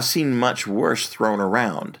 I've seen much worse thrown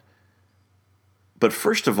around. But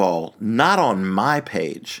first of all, not on my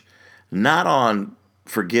page, not on,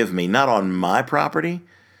 forgive me, not on my property.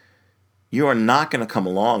 You are not going to come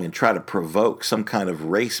along and try to provoke some kind of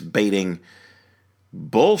race-baiting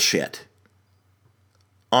bullshit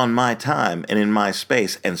on my time and in my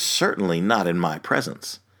space, and certainly not in my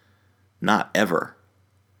presence. Not ever.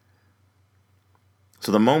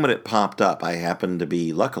 So the moment it popped up,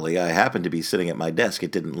 luckily, I happened to be sitting at my desk.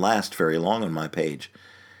 It didn't last very long on my page.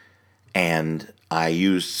 And I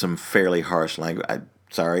used some fairly harsh language.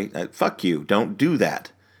 Fuck you, don't do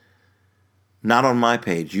that. Not on my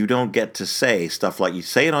page. You don't get to say stuff like, you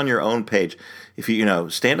say it on your own page. If you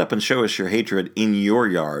stand up and show us your hatred in your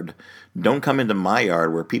yard. Don't come into my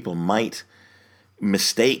yard where people might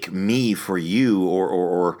mistake me for you,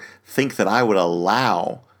 or think that I would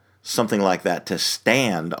allow something like that to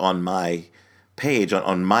stand on my page,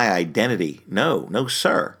 on my identity. No,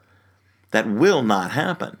 sir. That will not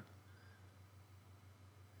happen.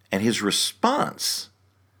 And his response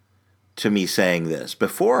to me saying this,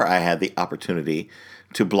 before I had the opportunity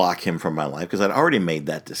to block him from my life, because I'd already made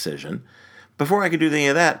that decision, before I could do any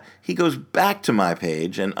of that, he goes back to my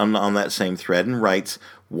page and on that same thread and writes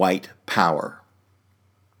 "white power."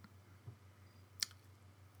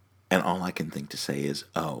 And all I can think to say is,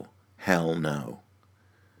 oh, hell no.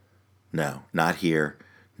 No, not here,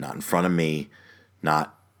 not in front of me,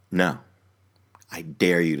 no. I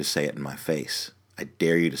dare you to say it in my face. I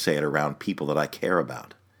dare you to say it around people that I care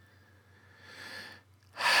about.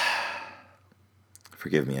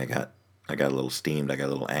 Forgive me, I got a little steamed, I got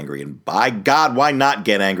a little angry, and by God, why not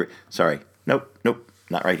get angry? Sorry, nope,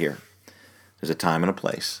 not right here. There's a time and a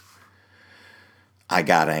place. I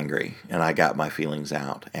got angry, and I got my feelings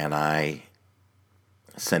out, and I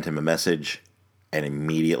sent him a message and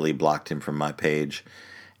immediately blocked him from my page.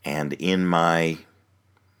 And in my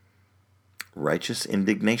righteous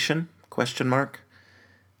indignation,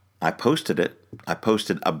 I posted it. I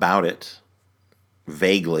posted about it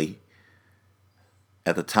vaguely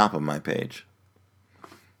at the top of my page.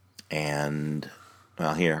 And,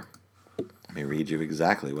 well, here, let me read you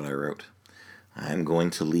exactly what I wrote. I'm going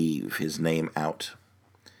to leave his name out.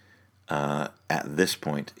 At this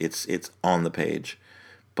point, it's on the page,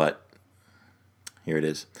 but here it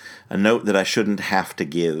is. A note that I shouldn't have to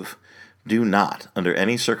give, Do not, under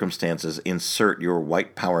any circumstances, insert your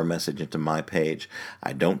white power message into my page.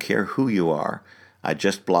 I don't care who you are. I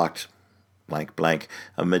just blocked blank blank,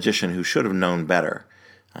 a magician who should have known better.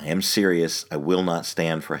 I am serious. I will not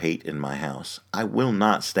stand for hate in my house. I will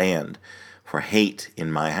not stand for hate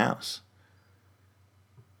in my house.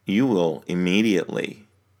 You will immediately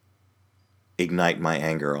ignite my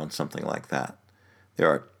anger on something like that. There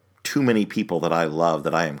are too many people that I love,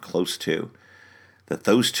 that I am close to, that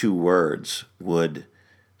those two words would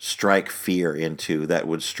strike fear into, that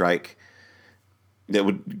would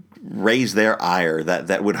raise their ire,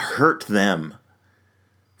 that would hurt them.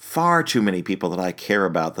 Far too many people that I care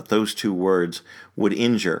about, that those two words would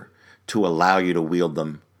injure to allow you to wield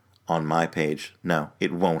them on my page. No,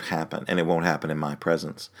 it won't happen, and it won't happen in my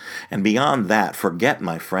presence. And beyond that, forget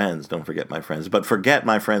my friends. Don't forget my friends, but forget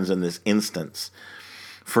my friends in this instance.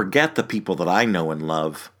 Forget the people that I know and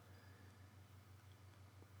love.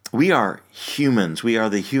 We are humans. We are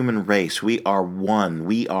the human race. We are one.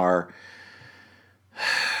 We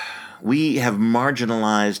have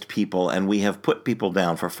marginalized people, and we have put people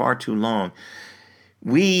down for far too long.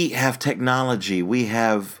 We have technology. We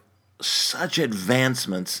have such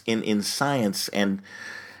advancements in science and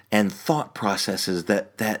thought processes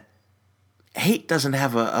that hate doesn't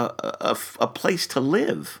have a place to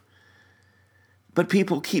live. But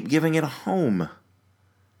people keep giving it a home.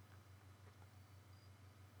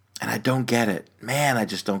 And I don't get it. Man, I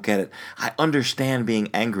just don't get it. I understand being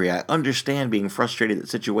angry. I understand being frustrated at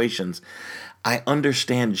situations. I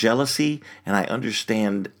understand jealousy, and I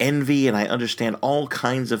understand envy, and I understand all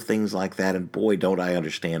kinds of things like that. And boy, don't I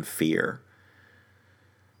understand fear.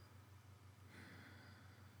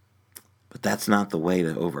 But that's not the way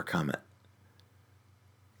to overcome it.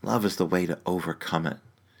 Love is the way to overcome it.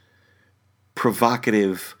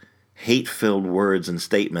 Provocative, hate-filled words and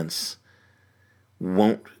statements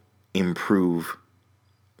won't improve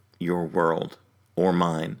your world or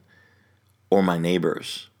mine or my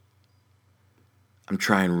neighbors. I'm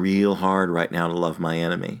trying real hard right now to love my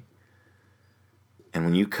enemy. And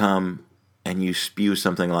when you come and you spew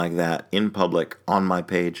something like that in public on my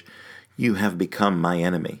page, you have become my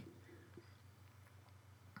enemy.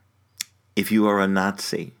 If you are a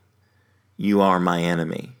Nazi, you are my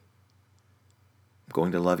enemy. I'm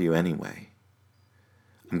going to love you anyway.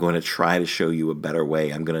 I'm going to try to show you a better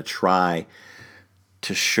way. I'm going to try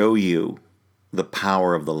to show you the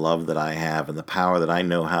power of the love that I have and the power that I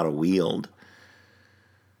know how to wield.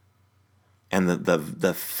 And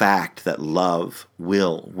the fact that love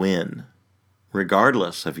will win,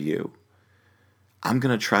 regardless of you. I'm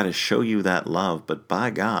going to try to show you that love, but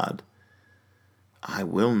by God, I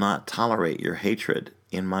will not tolerate your hatred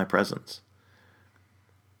in my presence.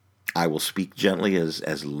 I will speak gently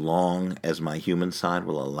as long as my human side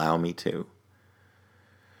will allow me to.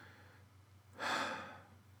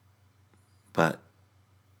 But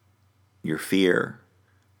your fear,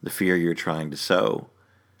 the fear you're trying to sow,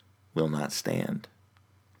 will not stand.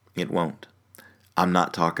 It won't. I'm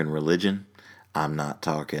not talking religion. I'm not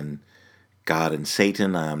talking God and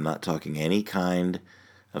Satan. I'm not talking any kind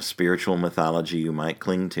of spiritual mythology you might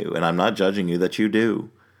cling to. And I'm not judging you that you do.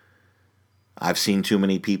 I've seen too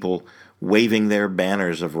many people waving their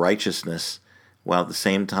banners of righteousness while at the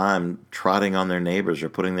same time trotting on their neighbors or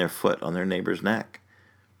putting their foot on their neighbor's neck.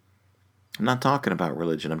 I'm not talking about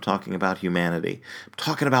religion. I'm talking about humanity. I'm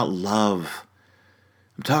talking about love.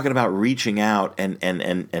 I'm talking about reaching out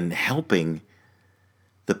and helping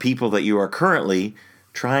the people that you are currently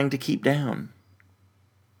trying to keep down.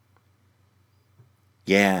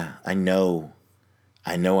 Yeah, I know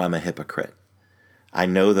I'm a hypocrite. I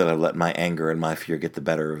know that I've let my anger and my fear get the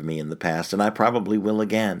better of me in the past, and I probably will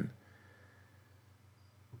again.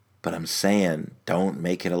 But I'm saying, don't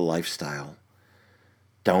make it a lifestyle.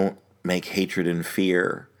 Don't make hatred and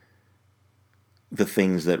fear the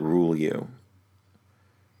things that rule you.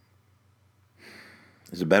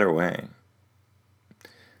 There's a better way.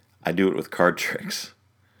 I do it with card tricks.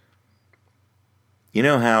 You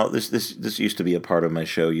know how this used to be a part of my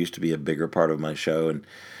show, used to be a bigger part of my show, and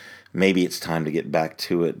maybe it's time to get back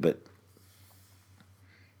to it, but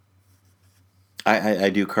I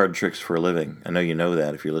do card tricks for a living. I know you know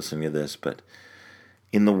that if you're listening to this, but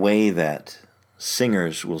in the way that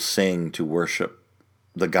singers will sing to worship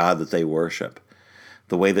the God that they worship,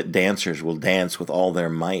 the way that dancers will dance with all their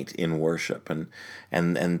might in worship,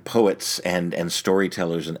 and poets and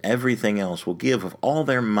storytellers and everything else will give of all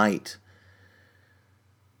their might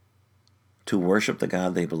to worship the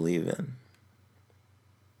God they believe in.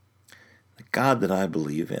 The God that I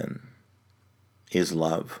believe in is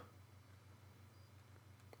love.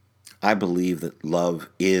 I believe that love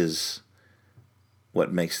is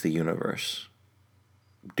what makes the universe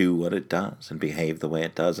do what it does and behave the way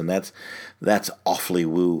it does. And that's awfully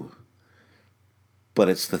woo, but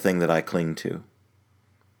it's the thing that I cling to.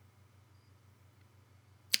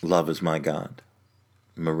 Love is my God.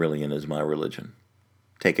 Marillion is my religion.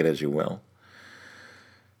 Take it as you will.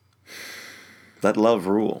 Let love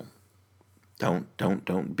rule.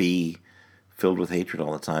 Don't be filled with hatred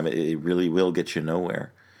all the time. It really will get you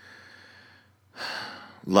nowhere.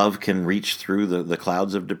 Love can reach through the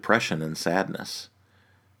clouds of depression and sadness.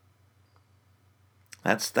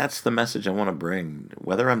 That's the message I want to bring.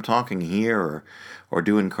 Whether I'm talking here or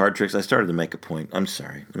doing card tricks, I started to make a point. I'm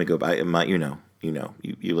sorry. Let me go back.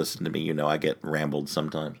 You listen to me. You know I get rambled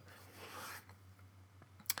sometimes.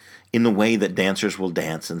 In the way that dancers will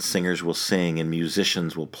dance and singers will sing and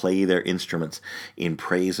musicians will play their instruments in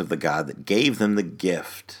praise of the God that gave them the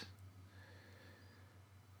gift.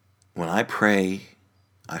 When I pray,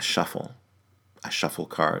 I shuffle. I shuffle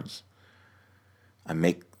cards. I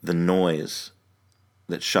make the noise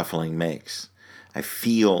that shuffling makes. I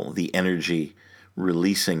feel the energy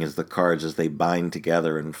releasing as the cards as they bind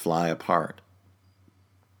together and fly apart.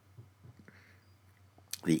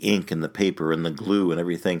 The ink and the paper and the glue and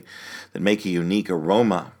everything that make a unique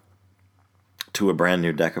aroma to a brand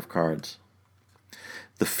new deck of cards.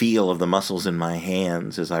 The feel of the muscles in my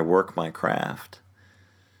hands as I work my craft.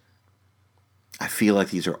 I feel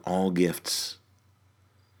like these are all gifts,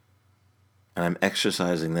 and I'm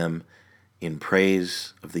exercising them in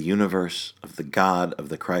praise of the universe, of the God, of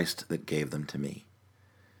the Christ that gave them to me.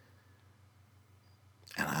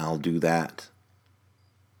 And I'll do that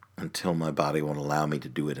until my body won't allow me to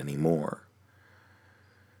do it anymore.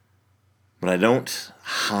 But I don't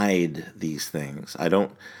hide these things. I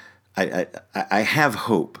have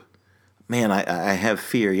hope. Man, I have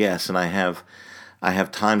fear, yes, and I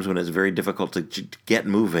have times when it's very difficult to get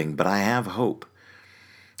moving, but I have hope.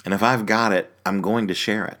 And if I've got it, I'm going to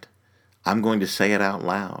share it. I'm going to say it out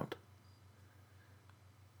loud.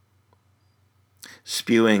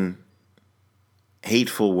 Spewing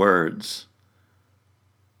hateful words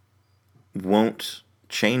won't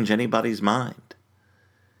change anybody's mind.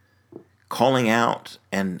 Calling out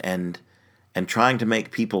and trying to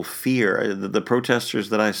make people fear. The protesters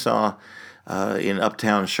that I saw in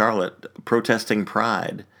uptown Charlotte protesting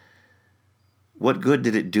Pride, what good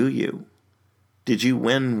did it do you? Did you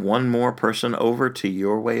win one more person over to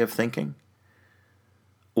your way of thinking?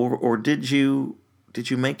 Or did you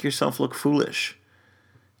make yourself look foolish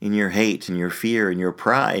in your hate and your fear and your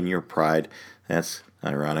pride? That's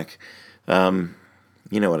ironic.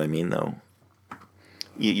 You know what I mean, though.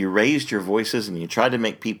 You raised your voices and you tried to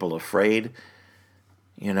make people afraid,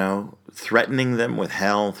 threatening them with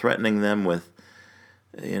hell, threatening them with,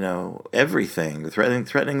 everything,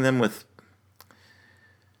 threatening them with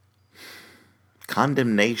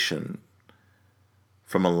condemnation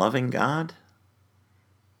from a loving God?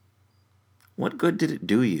 What good did it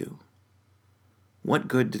do you? What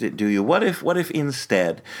good did it do you? What if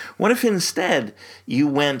instead you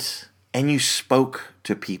went and you spoke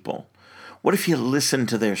to people? What if you listened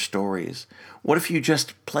to their stories? What if you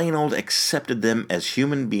just plain old accepted them as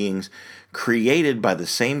human beings created by the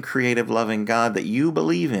same creative, loving God that you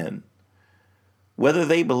believe in? Whether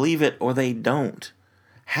they believe it or they don't,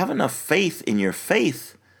 have enough faith in your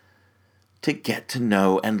faith to get to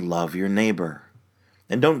know and love your neighbor.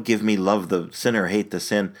 And don't give me love the sinner, hate the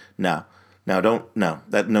sin. No,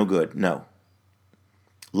 that no good. No.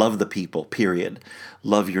 Love the people, period.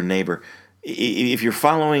 Love your neighbor. If you're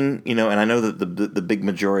following, and I know that the big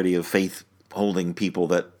majority of faith-holding people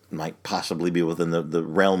that might possibly be within the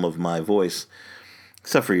realm of my voice,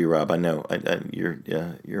 except for you, Rob, I know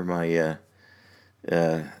you're my.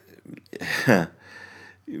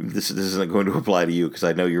 This isn't going to apply to you because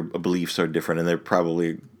I know your beliefs are different, and there are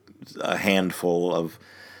probably a handful of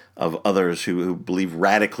others who believe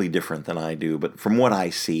radically different than I do. But from what I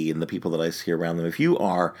see and the people that I see around them, if you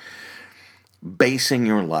are basing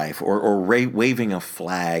your life or waving a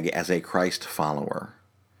flag as a Christ follower,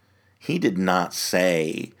 he did not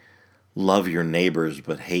say, love your neighbors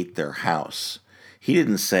but hate their house. He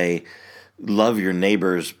didn't say, love your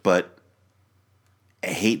neighbors but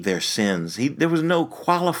hate their sins. There was no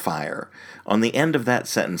qualifier on the end of that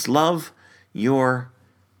sentence. Love your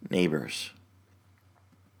neighbors.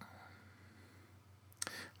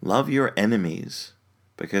 Love your enemies,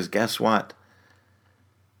 because guess what?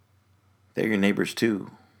 They're your neighbors too.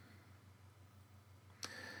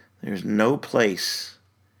 There's no place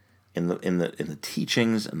in the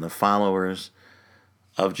teachings and the followers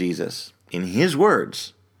of Jesus, in his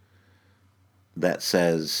words, that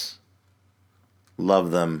says,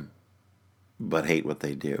 love them, but hate what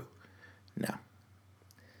they do. No.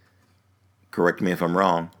 Correct me if I'm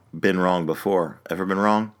wrong. Been wrong before. Ever been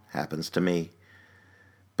wrong? Happens to me.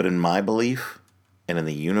 But in my belief and in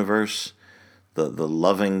the universe, the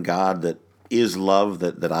loving God that is love,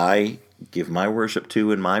 that I give my worship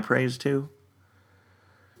to and my praise to,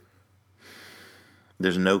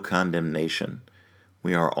 there's no condemnation.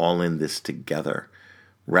 We are all in this together.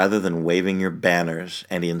 Rather than waving your banners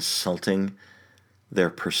and insulting their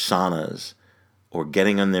personas or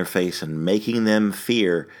getting on their face and making them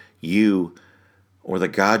fear you or the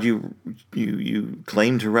God you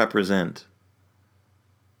claim to represent,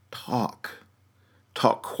 talk.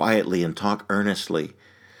 Talk quietly and talk earnestly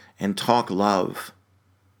and talk love.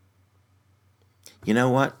 You know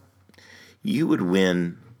what? You would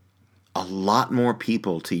win a lot more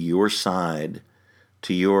people to your side,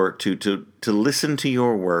 to listen to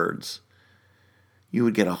your words. You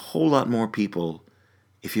would get a whole lot more people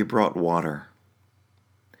if you brought water.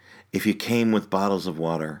 If you came with bottles of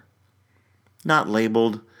water. Not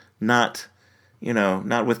labeled, not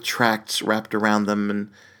with tracts wrapped around them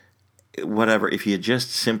and whatever. If you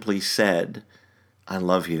just simply said, I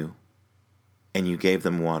love you, and you gave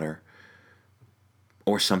them water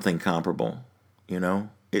or something comparable,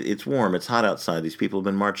 It's warm, it's hot outside. These people have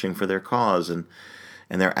been marching for their cause, and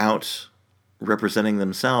they're out representing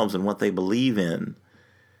themselves and what they believe in.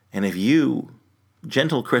 And if you,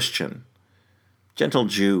 gentle Christian, gentle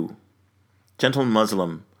Jew, gentle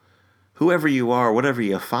Muslim, whoever you are, whatever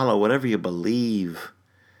you follow, whatever you believe,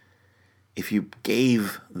 if you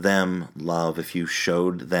gave them love, if you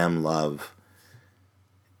showed them love,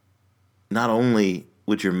 not only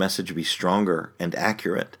would your message be stronger and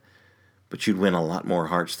accurate, but you'd win a lot more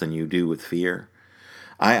hearts than you do with fear.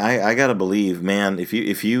 I gotta believe, man,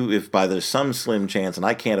 if by there's some slim chance, and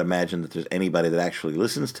I can't imagine that there's anybody that actually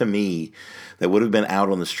listens to me that would have been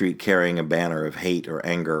out on the street carrying a banner of hate or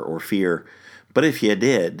anger or fear, but if you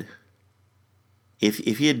did,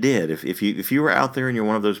 if you were out there and you're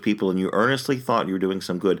one of those people and you earnestly thought you were doing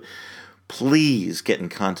some good, please get in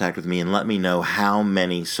contact with me and let me know how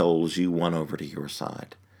many souls you won over to your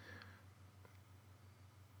side.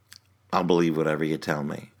 I'll believe whatever you tell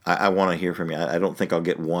me. I want to hear from you. I don't think I'll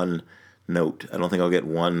get one note. I don't think I'll get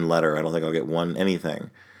one letter. I don't think I'll get one anything.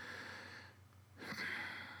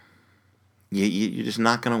 You're just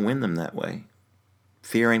not going to win them that way.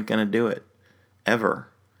 Fear ain't going to do it. Ever.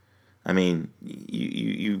 I mean,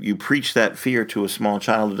 you preach that fear to a small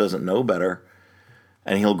child who doesn't know better,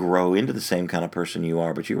 and he'll grow into the same kind of person you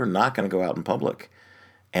are, but you are not going to go out in public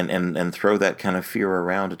and throw that kind of fear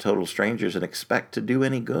around to total strangers and expect to do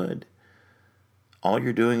any good. All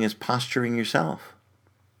you're doing is posturing yourself.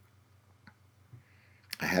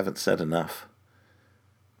 I haven't said enough,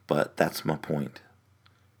 but that's my point.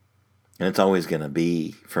 And it's always going to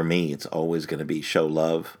be, for me, it's always going to be show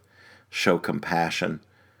love, show compassion.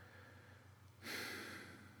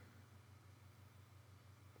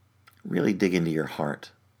 Really dig into your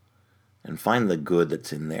heart and find the good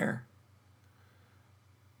that's in there.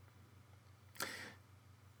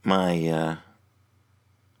 My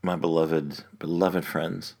beloved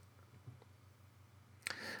friends,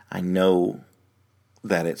 I know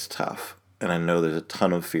that it's tough, and I know there's a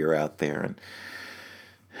ton of fear out there, and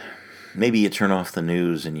maybe you turn off the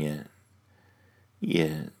news and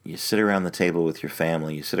you sit around the table with your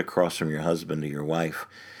family, you sit across from your husband or your wife,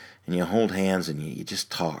 and you hold hands and you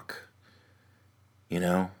just talk,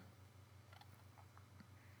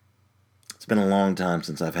 It's been a long time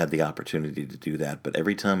since I've had the opportunity to do that, but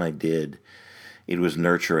every time I did, it was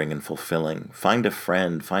nurturing and fulfilling. Find a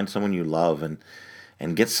friend, find someone you love, and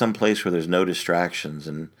get someplace where there's no distractions,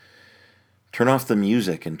 and turn off the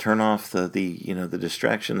music and turn off the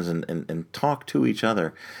distractions and talk to each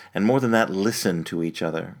other. And more than that, listen to each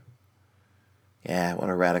other. Yeah, what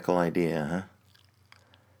a radical idea,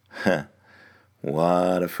 huh?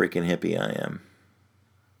 What a freaking hippie I am.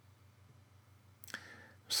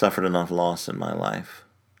 Suffered enough loss in my life.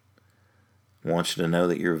 I want you to know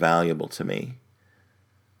that you're valuable to me.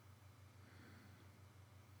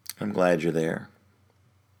 I'm glad you're there.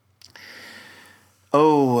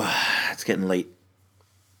 Oh, it's getting late.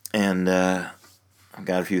 And I've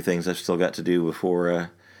got a few things I've still got to do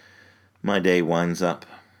before my day winds up.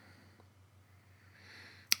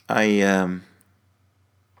 If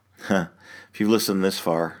you've listened this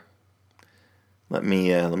far, let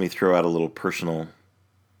me throw out a little personal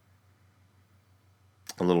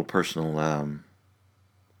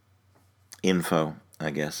info,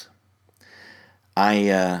 I guess.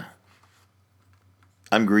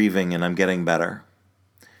 I'm grieving and I'm getting better,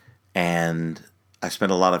 and I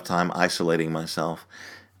spent a lot of time isolating myself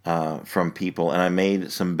from people, and I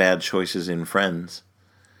made some bad choices in friends.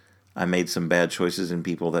 I made some bad choices in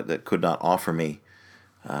people that could not offer me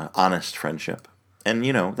honest friendship. And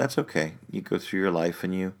that's okay. You go through your life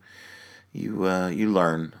and you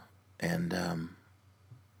learn. And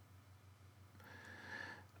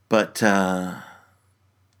but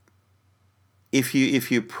if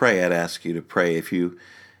you pray, I'd ask you to pray.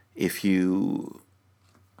 If you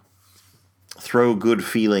throw good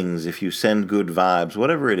feelings, if you send good vibes,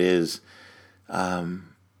 whatever it is,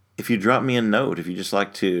 if you drop me a note, if you just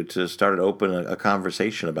like to start an open a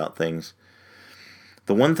conversation about things.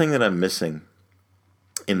 The one thing that I'm missing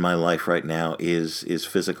in my life right now is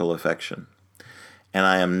physical affection, and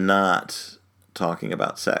I am not talking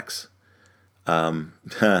about sex.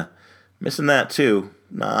 Missing that too.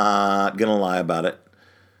 Not gonna lie about it.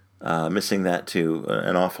 Missing that too,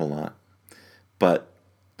 an awful lot. But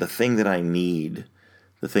the thing that I need,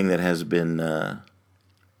 the thing that has been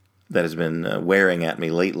wearing at me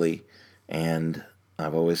lately, and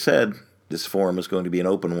I've always said this forum is going to be an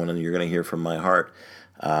open one, and you're going to hear from my heart.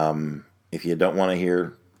 If you don't want to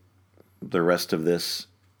hear the rest of this,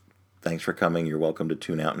 thanks for coming. You're welcome to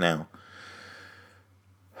tune out now.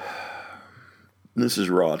 This is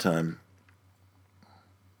raw time.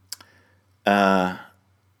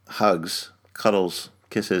 Hugs, cuddles,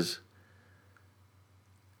 kisses,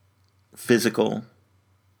 physical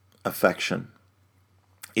affection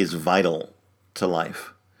is vital to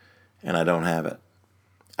life, and I don't have it.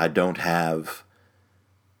 I don't have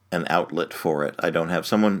an outlet for it. I don't have.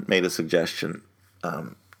 Someone made a suggestion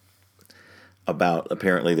about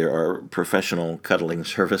apparently there are professional cuddling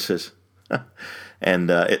services.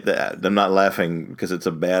 And I'm not laughing because it's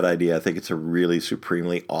a bad idea. I think it's a really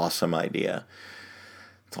supremely awesome idea.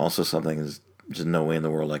 It's also something there's just no way in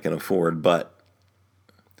the world I can afford. But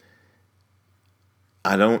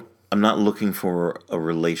I'm not looking for a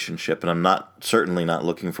relationship, and I'm certainly not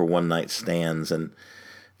looking for one night stands and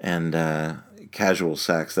casual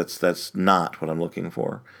sex. That's not what I'm looking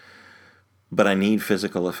for. But I need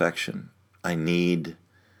physical affection. I need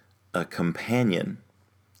a companion,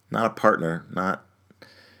 not a partner, not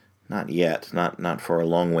yet, not for a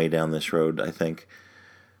long way down this road, I think,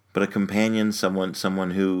 but a companion,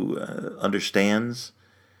 someone who understands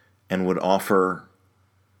and would offer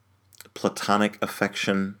platonic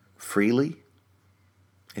affection freely,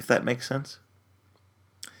 if that makes sense.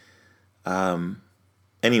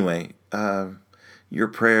 Anyway, your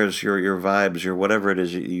prayers, your vibes, your whatever it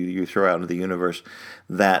is you throw out into the universe,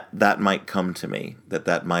 that might come to me,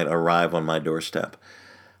 that might arrive on my doorstep.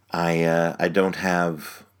 I don't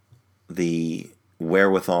have the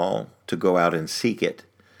wherewithal to go out and seek it.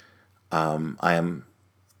 I am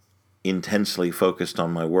intensely focused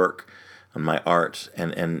on my work, on my art,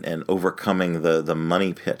 and overcoming the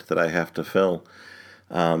money pit that I have to fill.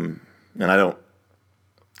 And I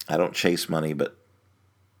don't chase money, but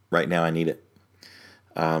right now I need it.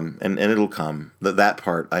 And it'll come. That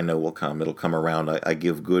part I know will come. It'll come around. I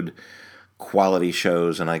give good quality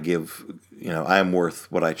shows, and I am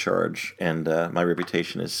worth what I charge, and my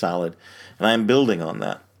reputation is solid, and I am building on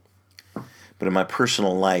that. But in my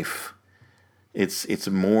personal life, it's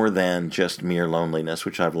more than just mere loneliness,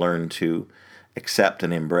 which I've learned to accept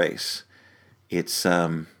and embrace. It's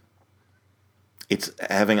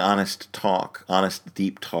having honest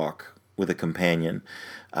deep talk with a companion.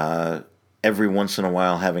 Every once in a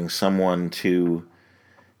while, having someone to,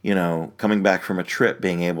 coming back from a trip,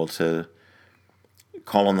 being able to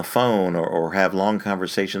call on the phone or have long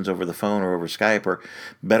conversations over the phone or over Skype, or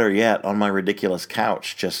better yet, on my ridiculous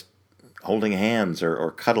couch, just holding hands or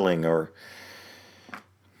cuddling, or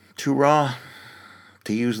too raw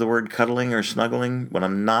to use the word cuddling or snuggling when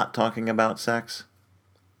I'm not talking about sex.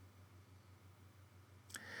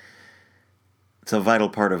 It's a vital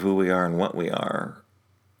part of who we are and what we are,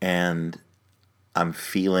 and I'm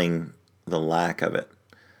feeling the lack of it.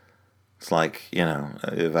 It's like,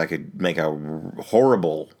 if I could make a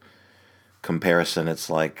horrible comparison,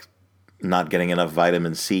 it's like not getting enough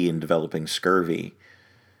vitamin C and developing scurvy.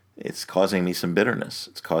 It's causing me some bitterness.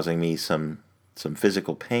 It's causing me some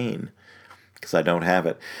physical pain because I don't have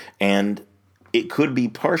it. And it could be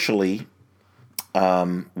partially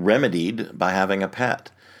remedied by having a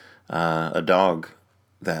pet, a dog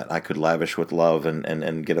that I could lavish with love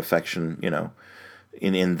and get affection,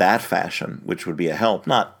 in that fashion, which would be a help.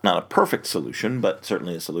 Not a perfect solution, but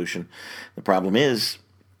certainly a solution. The problem is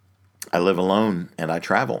I live alone and I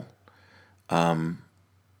travel. And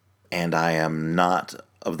I am not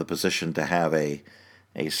of the position to have a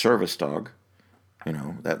service dog.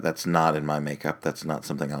 That's not in my makeup. That's not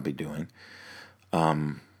something I'll be doing.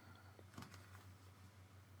 But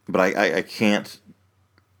I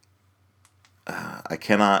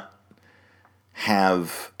cannot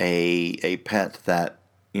have a pet that,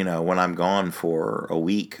 when I'm gone for a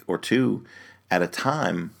week or two at a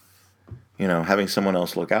time, having someone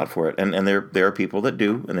else look out for it. And there are people that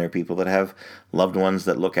do, and there are people that have loved ones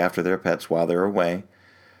that look after their pets while they're away.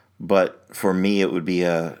 But for me, it would be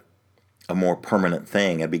a more permanent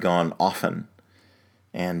thing. I'd be gone often.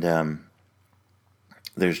 And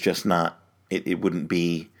there's just not, it wouldn't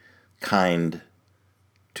be kind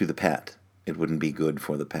to the pet. It wouldn't be good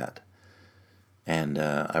for the pet. And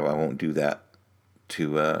I won't do that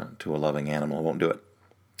to a loving animal. I won't do it.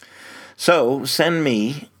 So send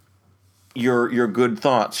me your good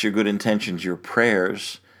thoughts, your good intentions, your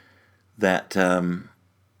prayers that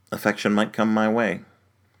affection might come my way.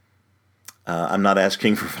 I'm not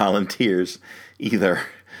asking for volunteers either.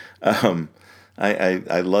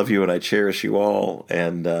 I love you and I cherish you all,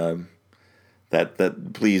 and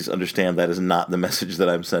that please understand that is not the message that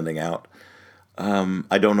I'm sending out.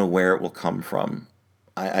 I don't know where it will come from.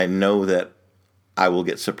 I know that I will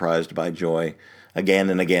get surprised by joy again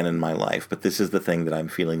and again in my life, but this is the thing that I'm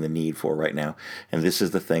feeling the need for right now, and this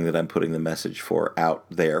is the thing that I'm putting the message for out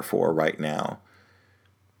there for right now.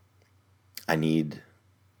 I need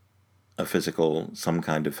some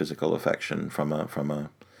kind of physical affection from a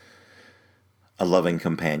loving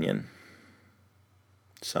companion.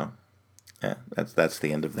 So, yeah, that's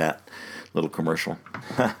the end of that little commercial.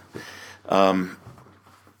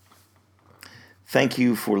 Thank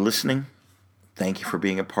you for listening. Thank you for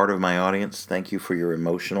being a part of my audience. Thank you for your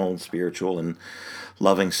emotional and spiritual and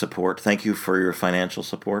loving support. Thank you for your financial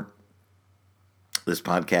support. This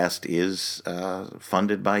podcast is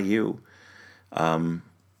funded by you.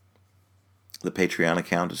 The Patreon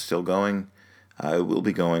account is still going. It will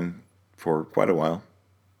be going for quite a while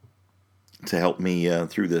to help me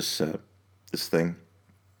through this thing.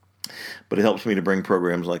 But it helps me to bring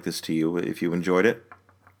programs like this to you. If you enjoyed it,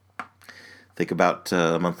 think about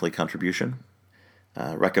a monthly contribution.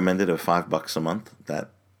 Recommended of $5 a month.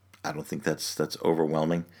 That I don't think that's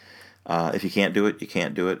overwhelming. If you can't do it, you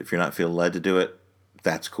can't do it. If you're not feeling led to do it,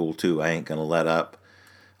 that's cool too. I ain't gonna let up.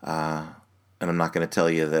 And I'm not going to tell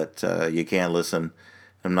you that you can't listen.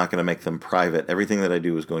 I'm not going to make them private. Everything that I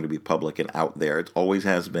do is going to be public and out there. It always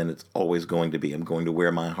has been. It's always going to be. I'm going to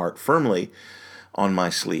wear my heart firmly on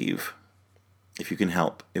my sleeve. If you can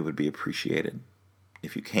help, it would be appreciated.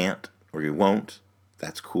 If you can't or you won't,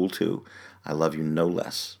 that's cool too. I love you no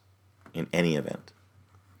less in any event.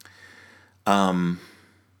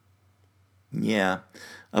 Yeah.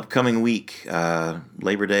 Upcoming week,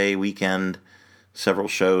 Labor Day weekend, several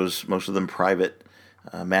shows, most of them private.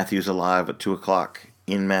 Matthews Alive at 2 o'clock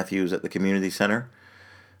in Matthews at the community center.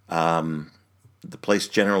 The place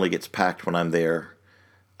generally gets packed when I'm there.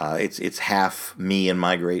 It's half me and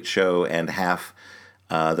my great show and half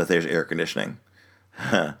that there's air conditioning.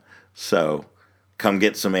 So come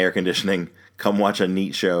get some air conditioning. Come watch a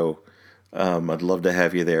neat show. I'd love to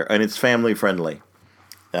have you there. And it's family friendly.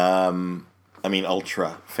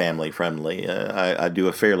 Ultra family friendly. I do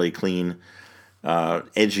a fairly clean,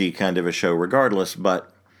 edgy kind of a show regardless,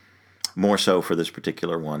 but more so for this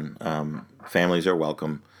particular one. Families are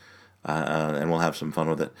welcome, and we'll have some fun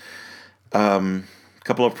with it. A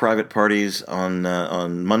couple of private parties on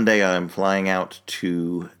Monday. I'm flying out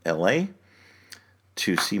to LA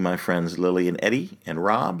to see my friends Lily and Eddie and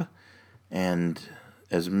Rob, and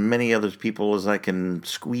as many other people as I can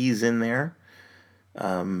squeeze in there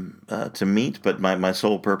to meet. But my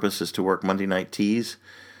sole purpose is to work Monday Night Teas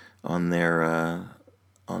on their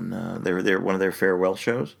one of their farewell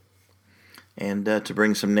shows, and to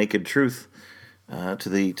bring some naked truth to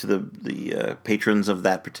the patrons of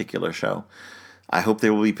that particular show. I hope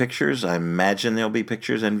there will be pictures. I imagine there'll be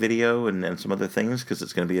pictures and video and some other things, because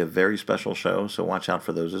it's going to be a very special show, so watch out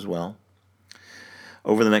for those as well.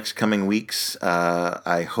 Over the next coming weeks,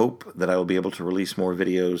 I hope that I will be able to release more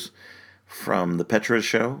videos from the Petra's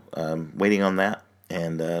show. Waiting on that,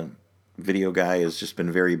 and Video Guy has just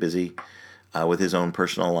been very busy with his own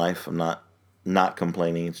personal life. I'm not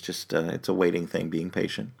complaining. It's just it's a waiting thing, being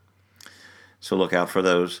patient. So look out for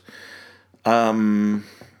those.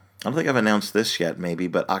 I don't think I've announced this yet, maybe,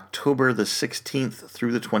 but October the 16th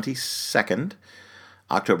through the 22nd,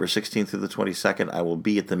 I will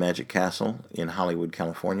be at the Magic Castle in Hollywood,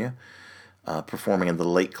 California, performing in the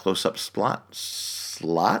late close-up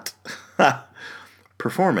slot?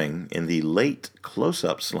 Performing in the late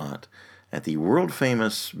close-up slot at the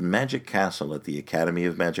world-famous Magic Castle at the Academy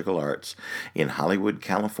of Magical Arts in Hollywood,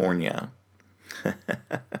 California.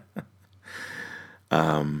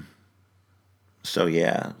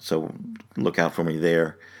 So look out for me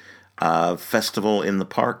there. Festival in the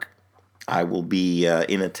Park. I will be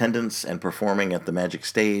in attendance and performing at the Magic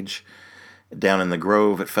Stage down in the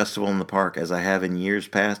Grove at Festival in the Park as I have in years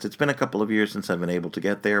past. It's been a couple of years since I've been able to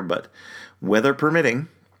get there, but weather permitting,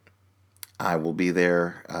 I will be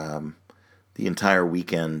there the entire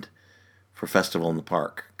weekend for Festival in the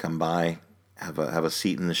Park. Come by, have a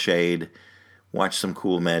seat in the shade, watch some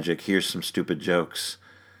cool magic, hear some stupid jokes,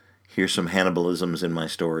 hear some Hannibalisms in my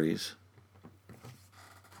stories.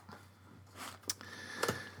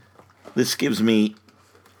 This gives me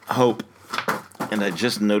hope, and I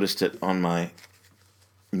just noticed it on my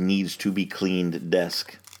needs-to-be-cleaned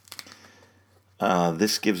desk.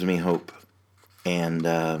 This gives me hope, and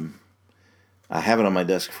I have it on my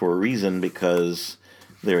desk for a reason, because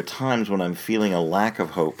there are times when I'm feeling a lack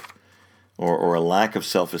of hope or a lack of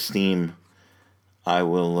self-esteem. I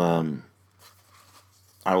will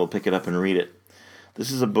pick it up and read it.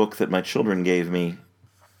 This is a book that my children gave me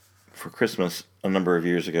for Christmas a number of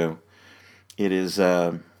years ago. It is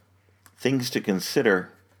Things to Consider,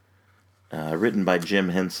 written by Jim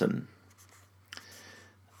Henson.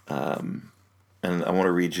 And I want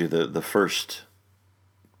to read you the first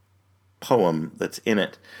poem that's in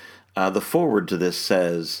it. The foreword to this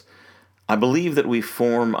says, "I believe that we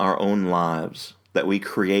form our own lives, that we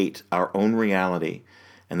create our own reality,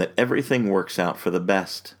 and that everything works out for the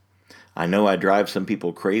best. I know I drive some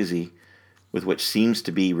people crazy with which seems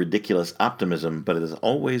to be ridiculous optimism, but it has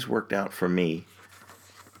always worked out for me."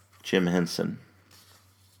 Jim Henson.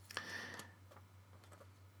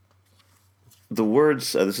 The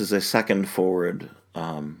words, this is a second foreword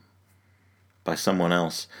by someone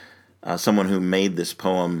else, someone who made this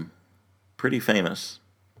poem pretty famous.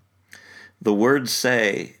 The words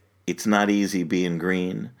say, "It's not easy being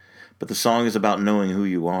green," but the song is about knowing who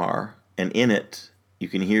you are, and in it, you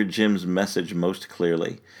can hear Jim's message most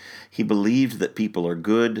clearly. He believed that people are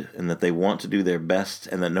good and that they want to do their best,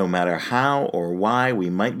 and that no matter how or why we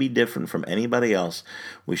might be different from anybody else,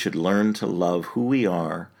 we should learn to love who we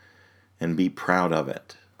are and be proud of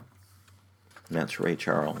it. And that's Ray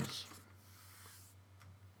Charles.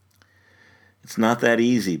 It's not that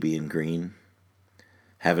easy being green,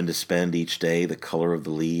 having to spend each day the color of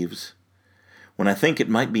the leaves, when I think it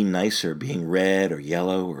might be nicer being red or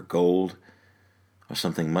yellow or gold or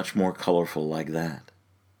something much more colorful like that.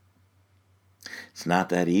 It's not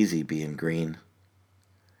that easy being green.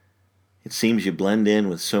 It seems you blend in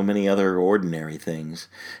with so many other ordinary things,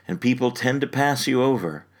 and people tend to pass you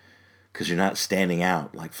over because you're not standing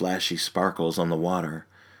out like flashy sparkles on the water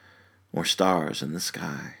or stars in the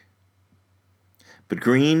sky. But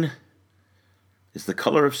green is the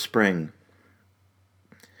color of spring,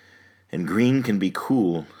 and green can be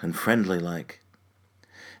cool and friendly like,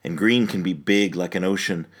 and green can be big like an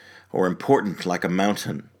ocean, or important like a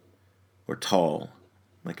mountain, or tall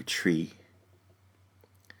like a tree.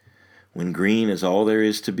 When green is all there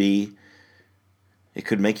is to be, it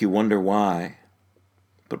could make you wonder why.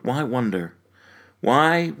 But why wonder?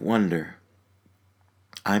 Why wonder?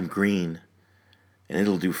 I'm green, and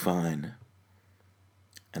it'll do fine.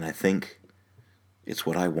 And I think it's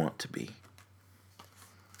what I want to be.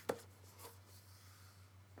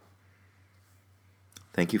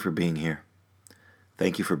 Thank you for being here.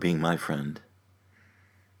 Thank you for being my friend.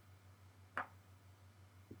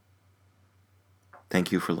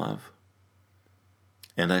 Thank you for love.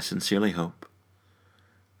 And I sincerely hope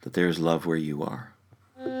that there is love where you are.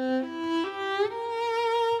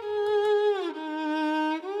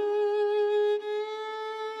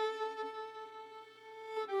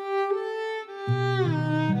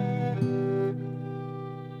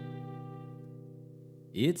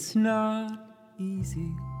 It's not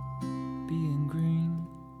easy being green,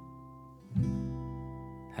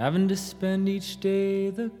 having to spend each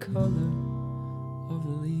day the color of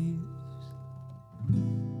the leaves,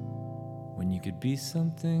 when you could be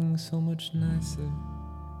something so much nicer,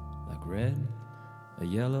 like red, a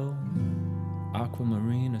yellow,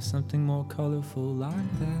 aquamarine, or something more colorful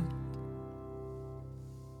like that.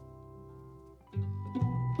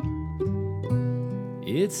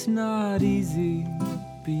 It's not easy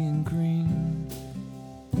being green.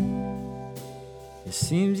 It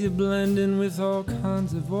seems you blend in with all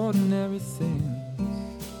kinds of ordinary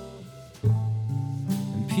things,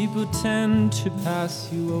 and people tend to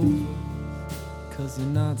pass you over, 'cause you're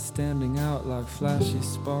not standing out like flashy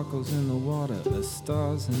sparkles in the water or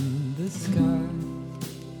stars in the sky.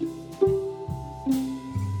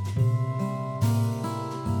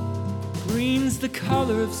 Green's the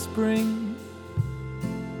color of spring,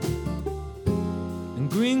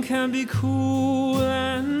 green can be cool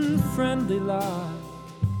and friendly like.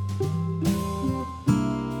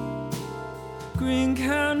 Green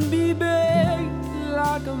can be big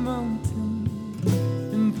like a mountain,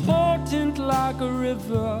 important like a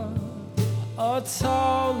river, or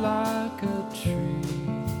tall like a tree.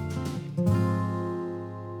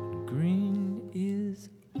 Green is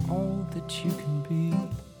all that you can be.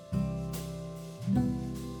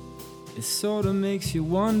 It sort of makes you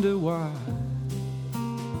wonder why.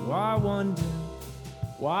 Why wonder,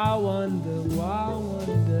 why wonder, why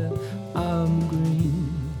wonder I'm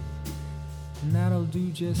green. And that'll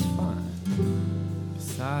do just fine.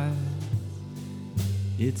 Besides,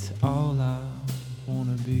 it's all I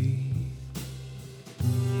wanna be.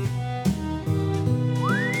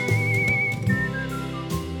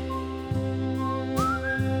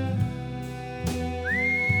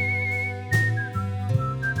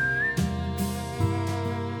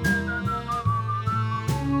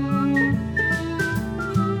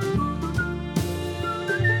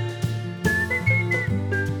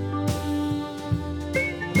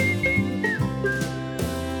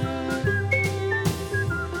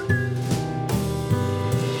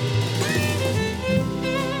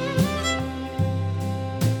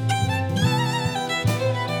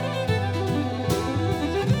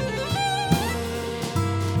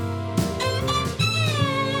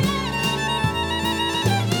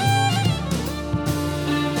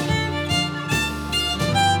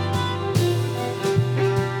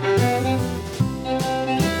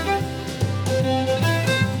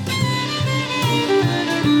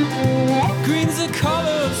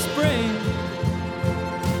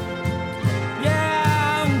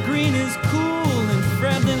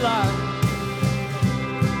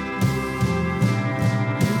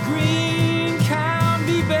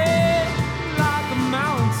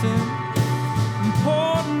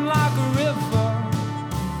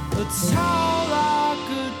 Tall like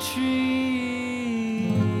a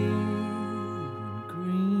tree.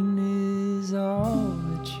 Green is all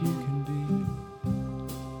that you can be.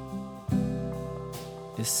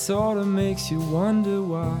 It sort of makes you wonder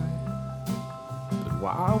why. But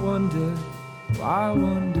why wonder, why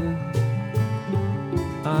wonder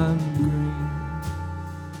I'm green.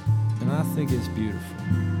 And I think it's beautiful.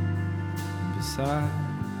 And besides,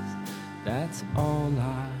 that's all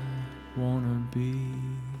I wanna be.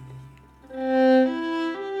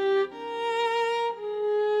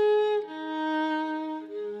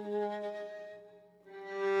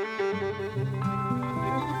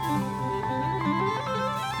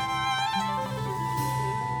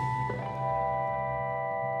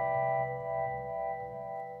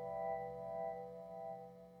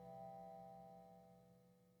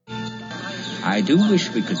 I do wish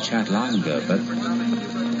we could chat longer, but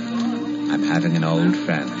I'm having an old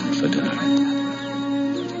friend for dinner.